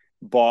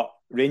 But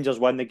Rangers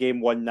win the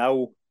game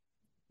 1-0.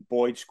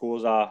 Boyd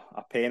scores a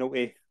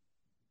penalty,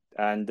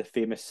 and the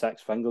famous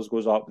Six Fingers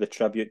goes up, the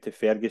tribute to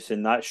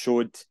Ferguson. That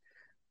showed,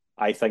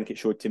 I think it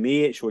showed to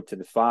me, it showed to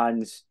the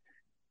fans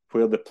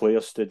where the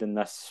players stood in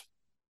this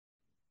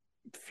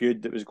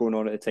feud that was going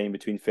on at the time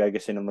between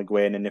Ferguson and Le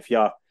Guin. And if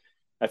you're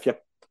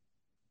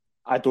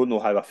I don't know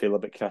how I feel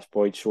about Chris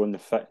Boyd showing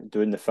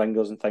doing the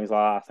fingers and things like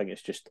that. I think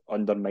it's just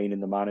undermining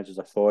the manager's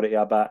authority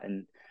a bit.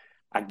 And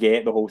I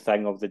get the whole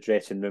thing of the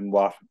dressing room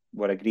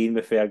were agreeing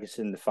with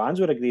Ferguson. The fans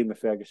were agreeing with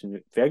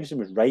Ferguson. Ferguson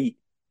was right.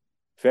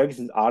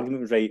 Ferguson's argument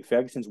was right.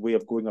 Ferguson's way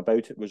of going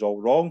about it was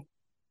all wrong.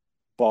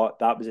 But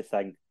that was the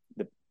thing.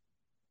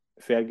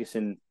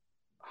 Ferguson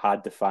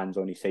had the fans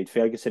on his side.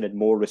 Ferguson had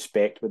more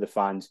respect with the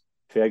fans.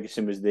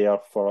 Ferguson was there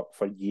for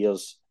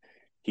years.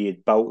 He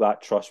had built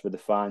that trust with the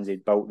fans.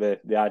 He'd built the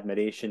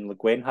admiration. Le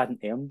Guin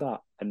hadn't earned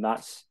that. And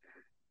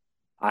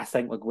I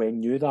think Le Guin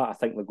knew that. I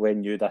think Le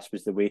Guin knew this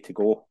was the way to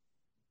go.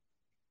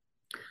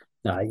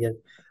 Nah, yeah.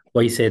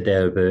 What you said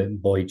there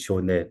about Boyd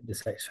showing the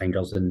Six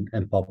Fingers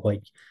in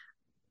public,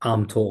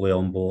 I'm totally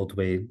on board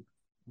with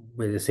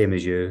the same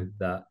as you,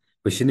 that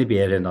we shouldn't be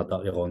airing our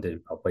dirty laundry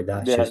in public.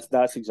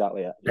 That's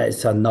exactly it.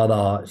 It's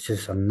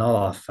just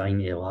another thing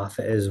to laugh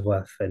at us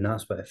with, and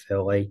that's what it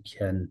felt like.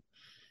 And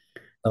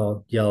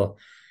you're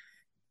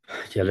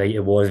right,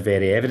 it was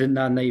very evident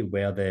that night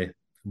where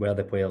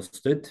the players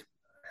stood,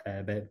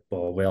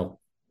 well,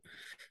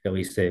 at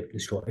least the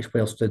Scottish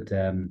players stood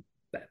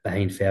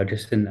behind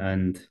Ferguson,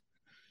 and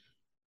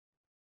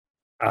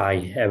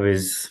it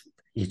was,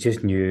 you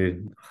just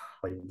knew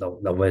like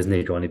there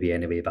wasn't going to be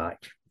any way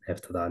back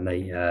after that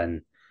night,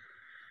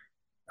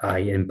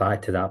 and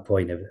back to that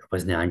point, I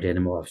wasn't angry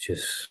anymore. I was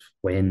just,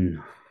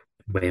 when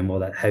will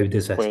that? How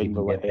does this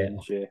even get better?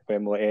 Yeah,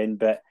 when will it end?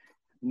 But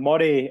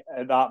Murray,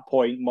 at that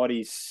point,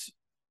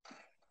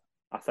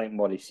 I think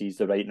Murray sees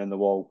the writing on the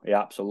wall. He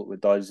absolutely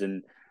does,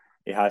 and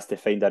he has to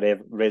find a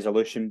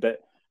resolution.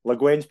 But Le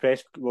Guin's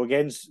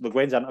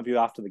interview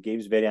after the game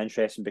is very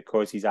interesting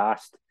because he's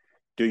asked,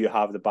 "Do you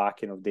have the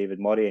backing of David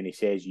Murray?" And he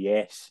says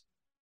yes.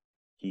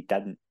 He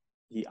didn't.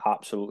 He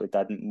absolutely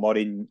didn't.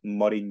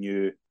 Murray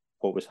knew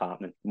what was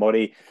happening.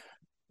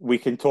 We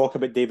can talk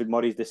about David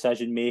Murray's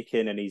decision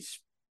making and his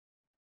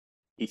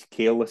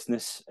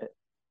carelessness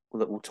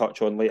that we'll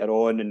touch on later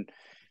on, and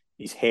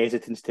his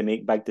hesitance to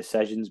make big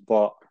decisions,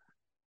 but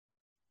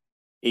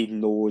he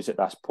knows at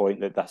this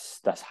point that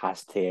this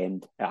has to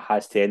end. It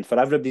has to end for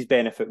everybody's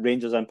benefit.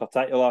 Rangers in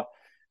particular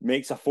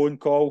makes a phone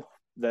call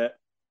that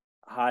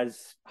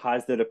has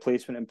the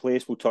replacement in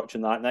place. We'll touch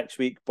on that next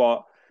week,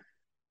 but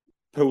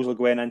pulls Le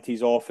Guin into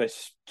his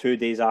office 2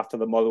 days after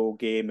the Motherwell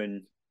game,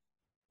 and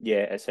yeah,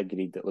 it's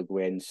agreed that Le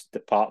Guin's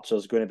departure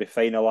is going to be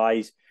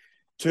finalised.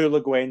 To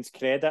Le Guin's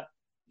credit,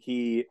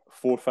 he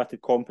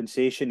forfeited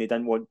compensation. He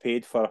didn't want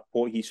paid for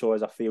what he saw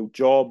as a failed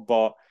job,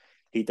 but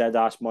he did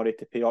ask Murray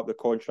to pay up the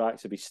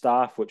contracts of his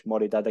staff, which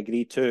Murray did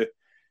agree to.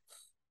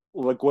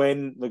 Le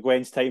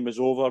Guin's time was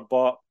over,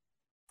 but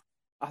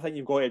I think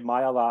you've got to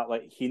admire that.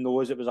 Like, he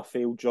knows it was a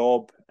failed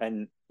job,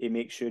 and he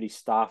makes sure his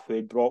staff who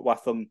he'd brought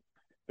with him,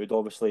 who'd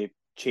obviously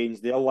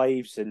changed their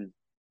lives, and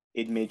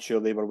he'd made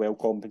sure they were well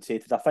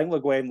compensated. I think Le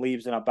Guin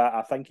leaves in a bit.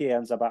 I think he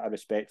earns a bit of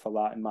respect for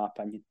that, in my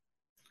opinion.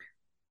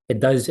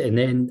 It does, and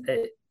then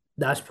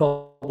that's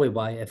probably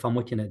why, if I'm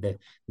looking at the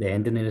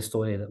ending of the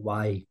story, that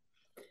why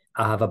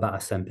I have a bit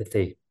of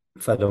sympathy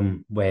for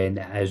him when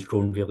it is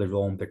going really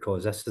wrong,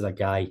 because this is a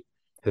guy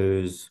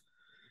who's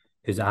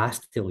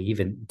asked to leave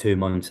in 2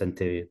 months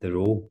into the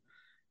role,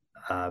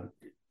 uh,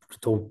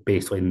 told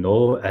basically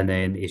no, and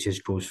then he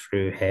just goes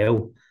through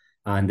hell,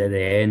 and at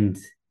the end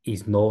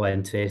he's not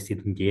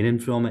interested in gaining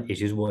from it. He's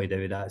just wanted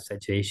out of that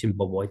situation,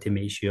 but wanted to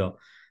make sure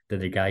that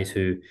the guys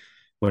who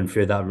went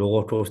through that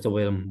roller coaster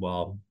with him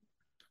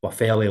were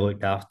fairly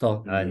looked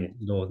after, Yeah.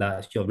 and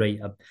that's, you're right.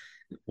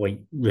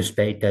 Like,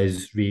 respect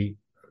is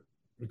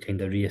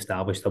kind of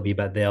re-established a wee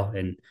bit there,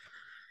 and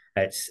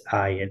it's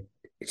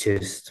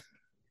just,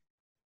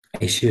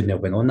 it shouldn't have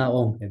went on that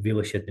long. It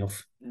really shouldn't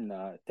have.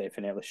 No, it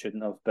definitely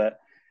shouldn't have. But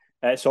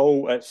it's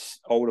all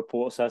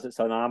reports says it's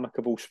an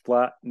amicable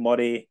split.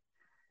 Murray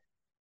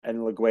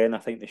and Le Guin, I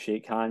think they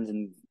shake hands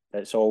and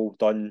it's all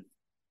done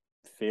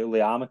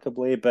fairly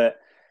amicably. But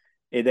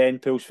he then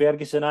pulls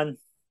Ferguson in.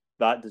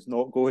 That does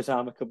not go as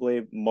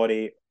amicably.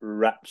 Murray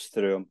rips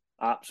through him,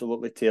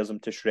 absolutely tears him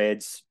to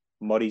shreds.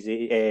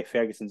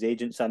 Ferguson's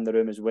agent's in the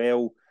room as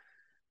well.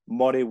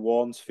 Murray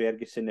warns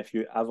Ferguson, if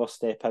you ever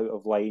step out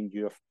of line,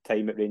 your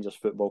time at Rangers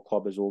Football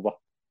Club is over.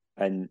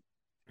 And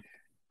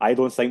I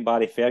don't think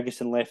Barry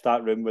Ferguson left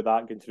that room with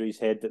that going through his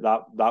head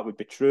that would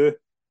be true.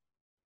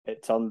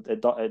 It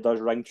does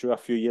ring true a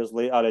few years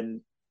later,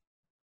 and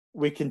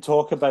we can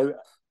talk about,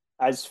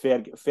 as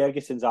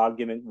Ferguson's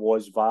argument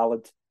was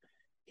valid.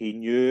 He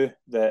knew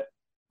that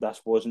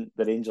this wasn't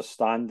the Rangers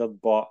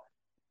standard, but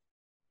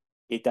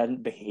he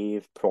didn't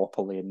behave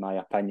properly, in my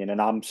opinion.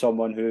 And I'm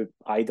someone who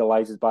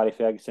idolises Barry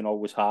Ferguson,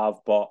 always have,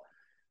 but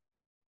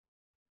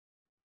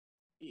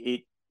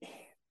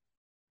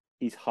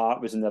his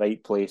heart was in the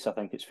right place, I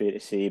think it's fair to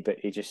say, but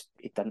he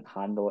didn't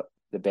handle it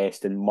the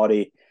best. And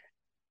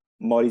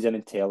Murray's an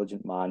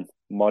intelligent man.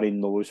 Murray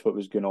knows what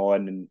was going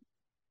on, and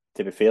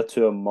to be fair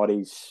to him,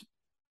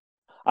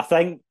 I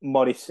think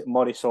Murray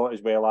saw it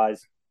as well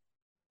as,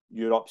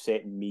 you're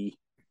upsetting me,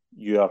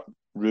 you're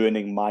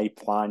ruining my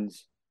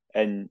plans.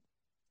 And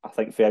I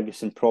think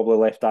Ferguson probably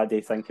left that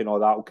day thinking, oh,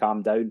 that'll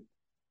calm down.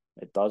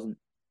 It doesn't.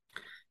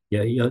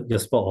 Yeah, you're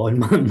spot on.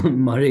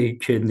 Murray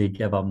couldn't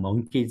give a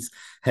monkeys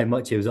how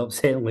much he was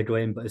upsetting Le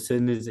Guin, but as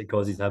soon as it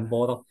causes him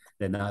bother,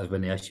 then that's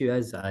when the issue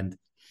is. And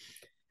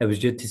it was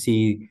good to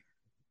see.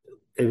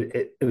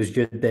 It was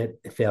good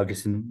that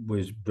Ferguson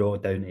was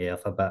brought down to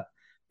earth a bit,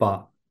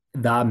 but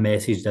that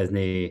message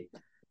doesn't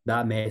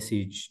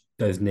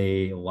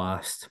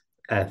last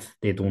if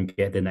they don't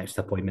get the next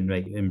appointment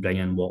right and bring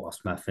in Walter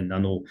Smith. And I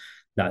know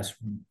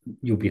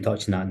you'll be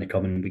touching that in the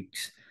coming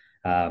weeks.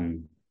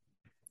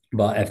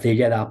 But if they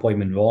get that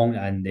appointment wrong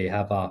and they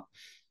have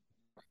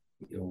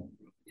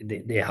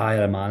they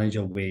hire a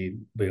manager with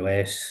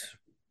less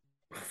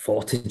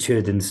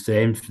fortitude and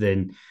strength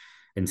and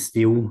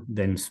steel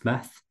than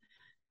Smith,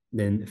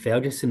 then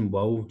Ferguson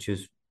will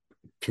just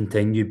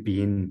continue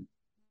being,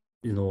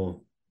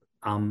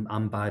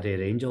 I'm Barry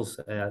Rangers,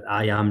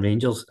 I am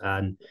Rangers,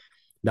 and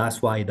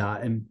that's why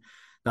that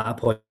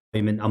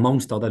appointment,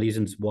 amongst other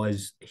reasons,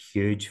 was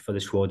huge for the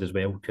squad as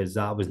well, because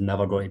that was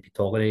never going to be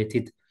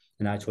tolerated.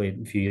 And actually,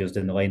 a few years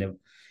down the line,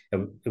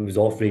 it was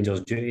off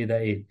Rangers' duty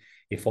that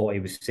he thought he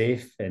was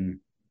safe, and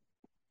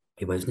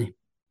he wasn't.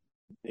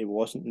 He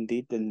wasn't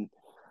indeed. And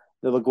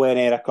the Le Guin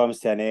era comes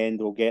to an end.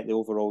 We'll get the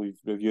overall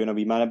review in a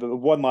wee minute. But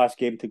with one last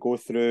game to go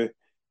through,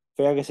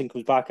 Ferguson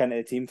comes back into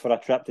the team for a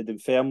trip to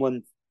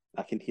Dunfermline.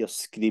 I can hear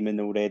screaming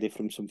already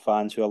from some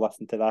fans who are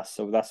listening to this.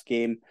 So this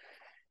game,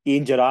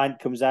 Ian Durrant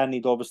comes in.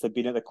 He'd obviously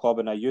been at the club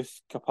in a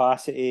youth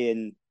capacity,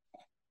 and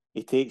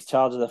he takes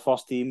charge of the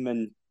first team,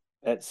 and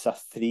it's a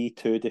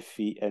 3-2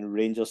 defeat, and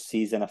Rangers'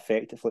 season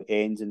effectively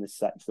ends on the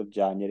 6th of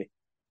January.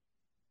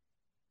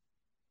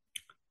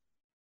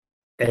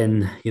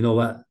 And you know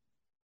what?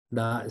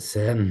 That's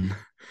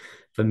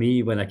for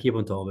me, when I keep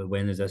on talking about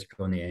when is this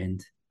going to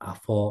end, I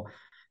thought,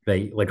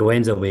 right, like,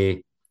 when's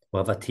away,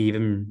 we'll have a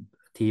teething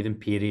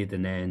period,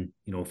 and then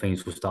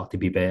things will start to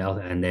be better.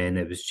 And then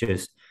it was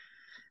just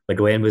like,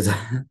 when was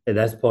at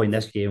this point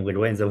this game, like,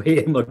 when's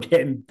away and we're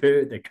getting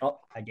put the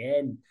cup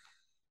again.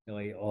 You're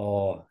like,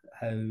 oh,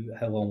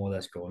 how long will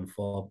this go on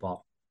for?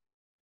 But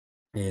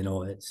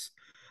it's,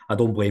 I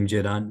don't blame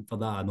Durant for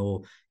that. I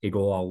know he got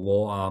a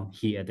lot of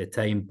heat at the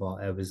time, but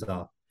it was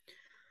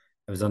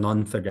an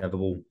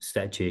unforgivable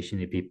situation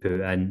to be put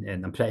in,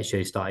 and I'm pretty sure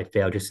he started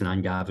Ferguson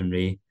and Gavin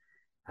Ray.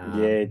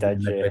 Yeah, he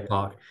did. Midway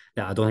Park.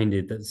 That I don't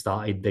think they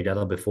started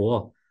together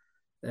before.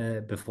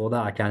 Before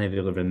that, I can't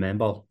really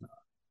remember.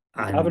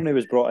 Gavin Ray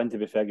was brought in to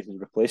be Ferguson's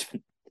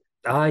replacement.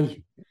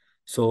 Aye,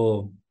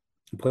 so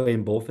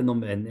playing both of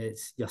them, and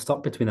you're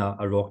stuck between a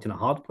rock and a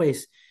hard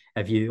place.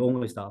 If you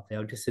only start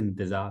Ferguson,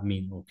 does that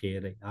mean, okay,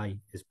 right, aye,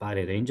 it's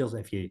Barry Rangers?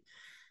 If you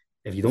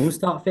don't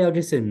start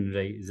Ferguson,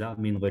 right, does that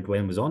mean Le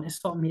Guin was on to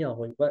something here?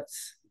 Like,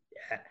 what's,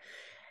 yeah.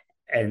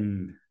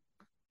 And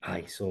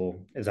aye,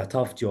 so it's a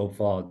tough job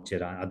for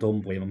Durant. I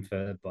don't blame him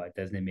for it, but it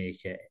doesn't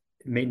make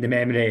the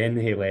memory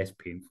any less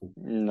painful.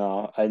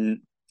 No,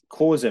 and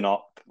closing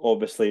up,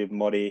 obviously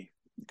Murray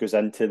goes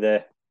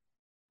into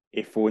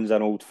he phones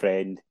an old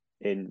friend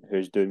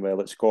who's doing well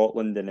at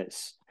Scotland, and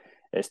it's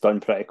It's done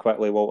pretty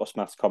quickly. Walter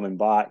Smith's coming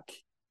back.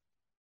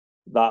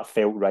 That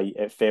felt right.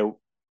 It felt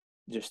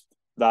just,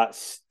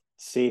 that's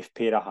safe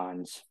pair of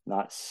hands.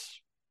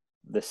 That's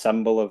the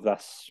symbol of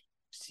this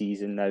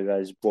season now,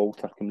 as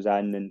Walter comes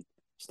in and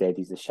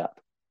steadies the ship.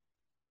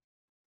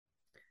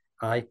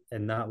 Aye,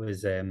 and that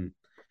was that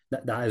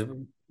is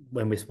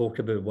when we spoke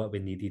about what we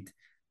needed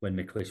when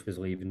McLeish was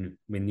leaving.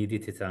 We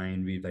needed to try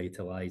and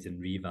revitalise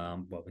and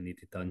revamp what we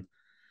needed done.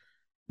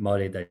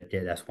 Murray did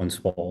get this one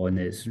spot on.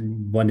 It's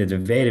one of the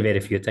very, very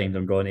few times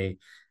I'm going to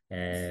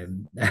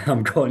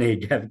I'm going to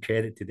give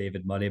credit to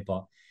David Murray,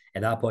 but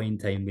at that point in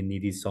time, we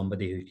needed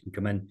somebody who can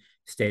come in,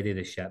 steady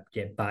the ship,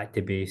 get back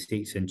to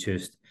basics, and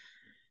just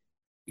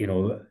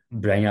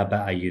bring a bit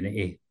of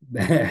unity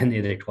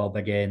into the club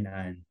again.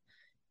 And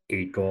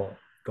he got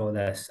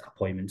this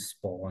appointment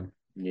spot on.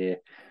 Yeah.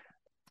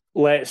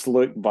 Let's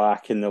look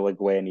back in the Le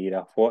Guen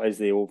era. What is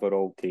the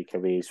overall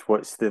takeaways?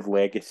 What's the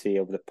legacy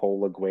of the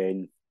Paul Le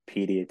Guen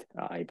period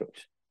at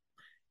Ibrox?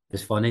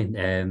 It's funny.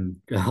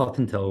 Up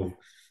until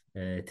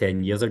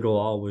 10 years ago,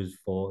 I always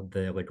thought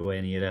the Le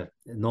Guen era.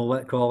 Know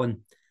what,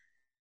 Colin?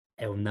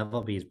 It'll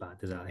never be as bad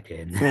as that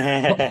again.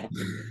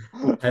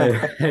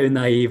 how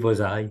naive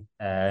was I?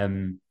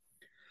 And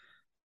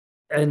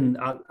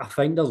I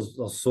think there's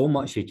so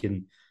much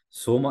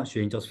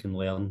Rangers can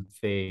learn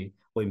from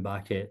looking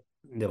back at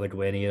the Le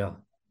Guen era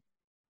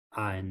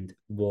and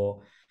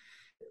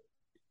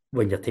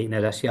when you're taking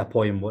a risk at a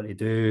point, what to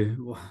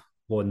do,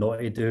 what not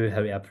to do,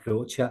 how to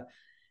approach it.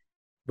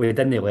 We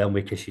didn't learn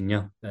with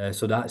Caixinha.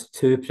 So that's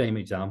two prime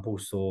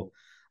examples. So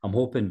I'm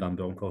hoping Van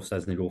Bronckhorst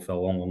doesn't go for a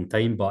long, long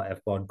time. But if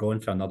we're going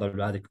for another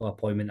radical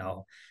appointment,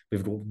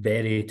 we've got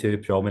very two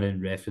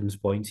prominent reference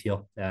points here.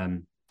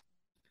 But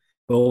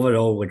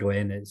overall, Le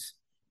Guen, it's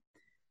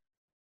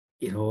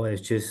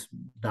just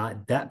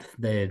that depth,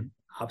 the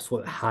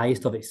absolute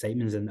highest of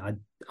excitements. And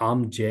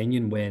I'm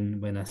genuine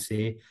when I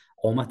say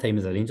all my time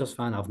as a Rangers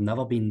fan, I've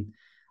never been,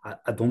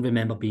 I don't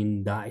remember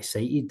being that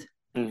excited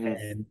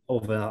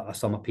over a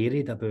summer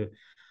period about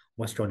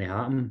what's going to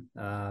happen,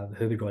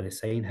 who we're going to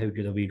sign, how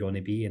good are we going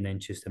to be, and then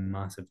just a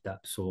massive dip.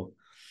 So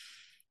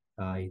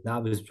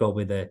that was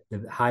probably the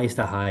highest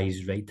of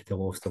highs right to the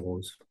lowest of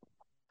lows.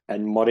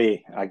 And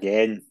Murray,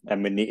 again,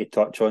 and we need to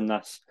touch on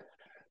this,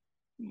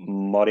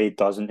 Murray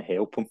doesn't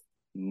help him.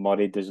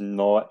 Murray does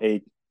not.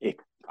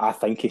 I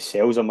think he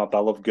sells him a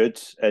bill of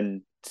goods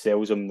and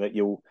sells him that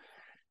you'll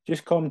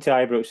just come to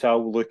Ibrox,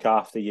 I'll look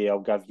after you,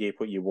 I'll give you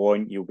what you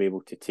want, you'll be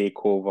able to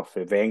take over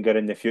for Wenger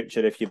in the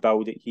future if you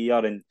build it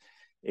here. And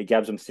he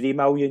gives him 3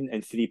 million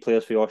and 3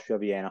 players for Austria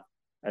Vienna.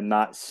 And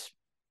that's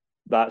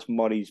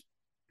Murray's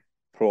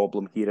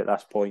problem here at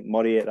this point.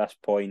 Murray at this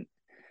point,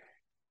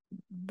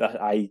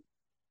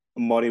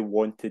 Murray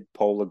wanted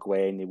Paul Le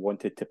Guen, he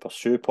wanted to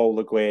pursue Paul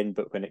Le Guen,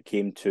 but when it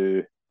came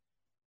to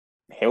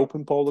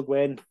helping Paul Le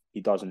Guen,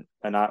 he doesn't.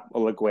 And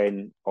Le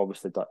Guen,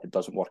 obviously, it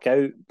doesn't work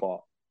out,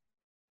 but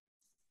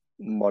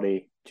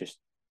Murray just,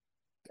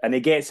 and he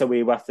gets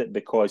away with it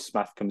because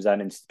Smith comes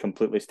in and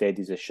completely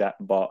steadies the ship,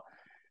 but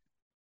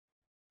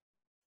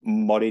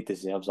Murray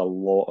deserves a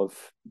lot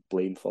of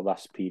blame for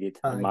this period,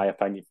 in my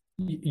opinion.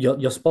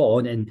 You're spot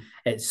on, and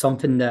it's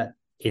something that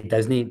it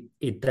doesn't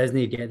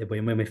get the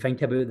blame. When we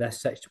think about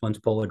this 6 months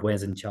Paul Le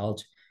Guen's in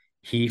charge,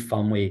 he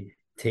firmly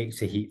takes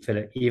the heat for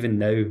it. Even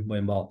now,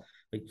 when we're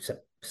like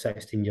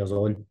 16 years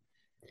on,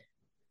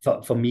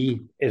 for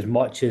me, as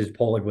much as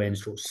Paul Le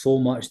Guen's got so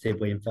much to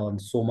blame for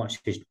and so much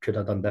he could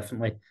have done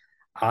differently,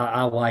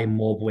 I lie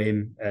more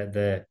blame at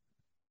the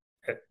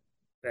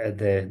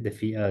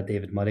defeat of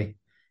David Murray,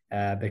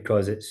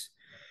 because it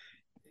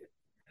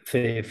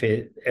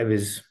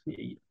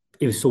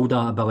was sold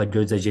at a bill of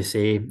goods, as you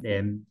say.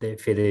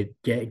 For the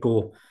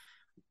get-go,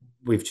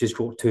 we've just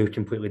got two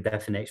completely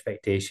different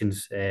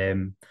expectations.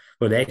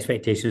 Well, the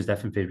expectation is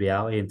different for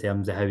reality in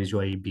terms of how he's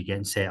going to be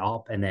getting set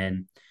up, and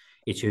then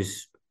it's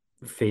just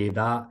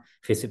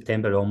for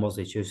September onwards,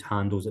 it just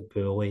handles it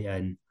poorly,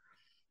 and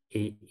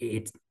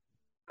it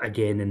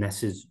again, and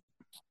this is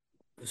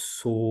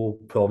so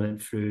prominent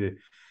through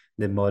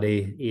the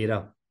Murray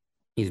era.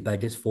 His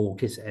biggest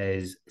focus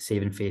is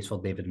saving face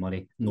for David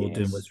Murray, not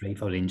doing what's right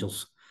for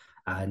Rangers,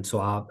 and so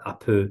I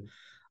put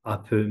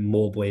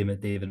more blame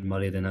at David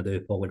Murray than I do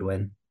Paul Le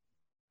Guen.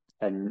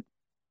 And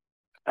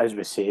as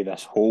we say,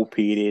 this whole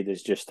period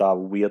is just a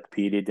weird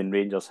period in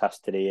Rangers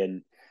history.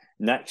 And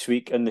next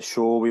week in the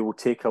show, we will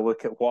take a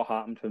look at what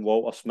happened when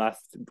Walter Smith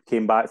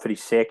came back for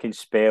his second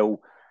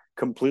spell,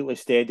 completely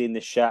steadying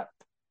the ship,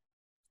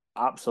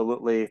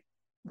 absolutely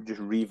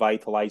just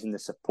revitalising the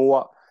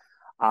support.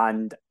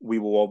 And we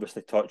will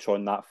obviously touch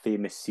on that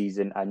famous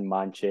season in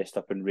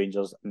Manchester when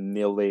Rangers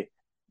nearly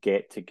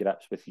get to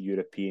grips with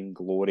European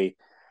glory.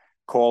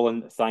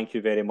 Colin, thank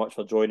you very much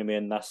for joining me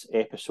in this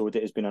episode.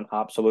 It has been an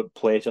absolute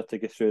pleasure to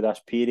go through this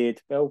period.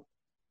 Well,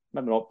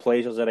 maybe not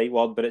pleasure is the right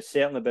word, but it's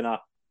certainly been an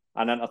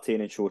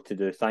entertaining show to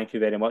do. Thank you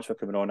very much for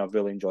coming on. I've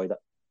really enjoyed it.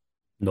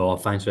 No,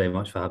 thanks very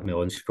much for having me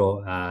on,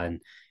 Scott.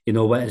 And you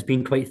know what, it's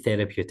been quite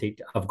therapeutic.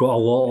 I've got a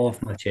lot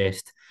off my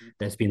chest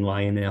that's been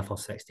lying there for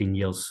 16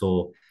 years.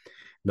 So,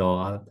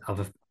 no,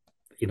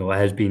 you know,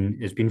 it's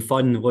been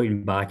fun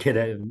looking back at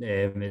it.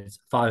 It's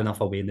far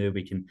enough away now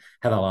we can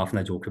have a laugh and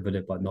a joke about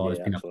it. But no,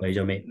 it's been a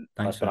pleasure, mate.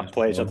 Thanks It's been so a much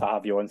pleasure to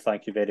have you on.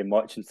 Thank you very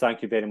much, and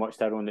thank you very much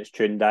to everyone that's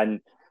tuned in.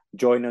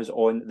 Join us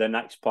on the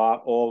next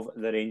part of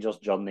the Rangers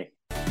journey.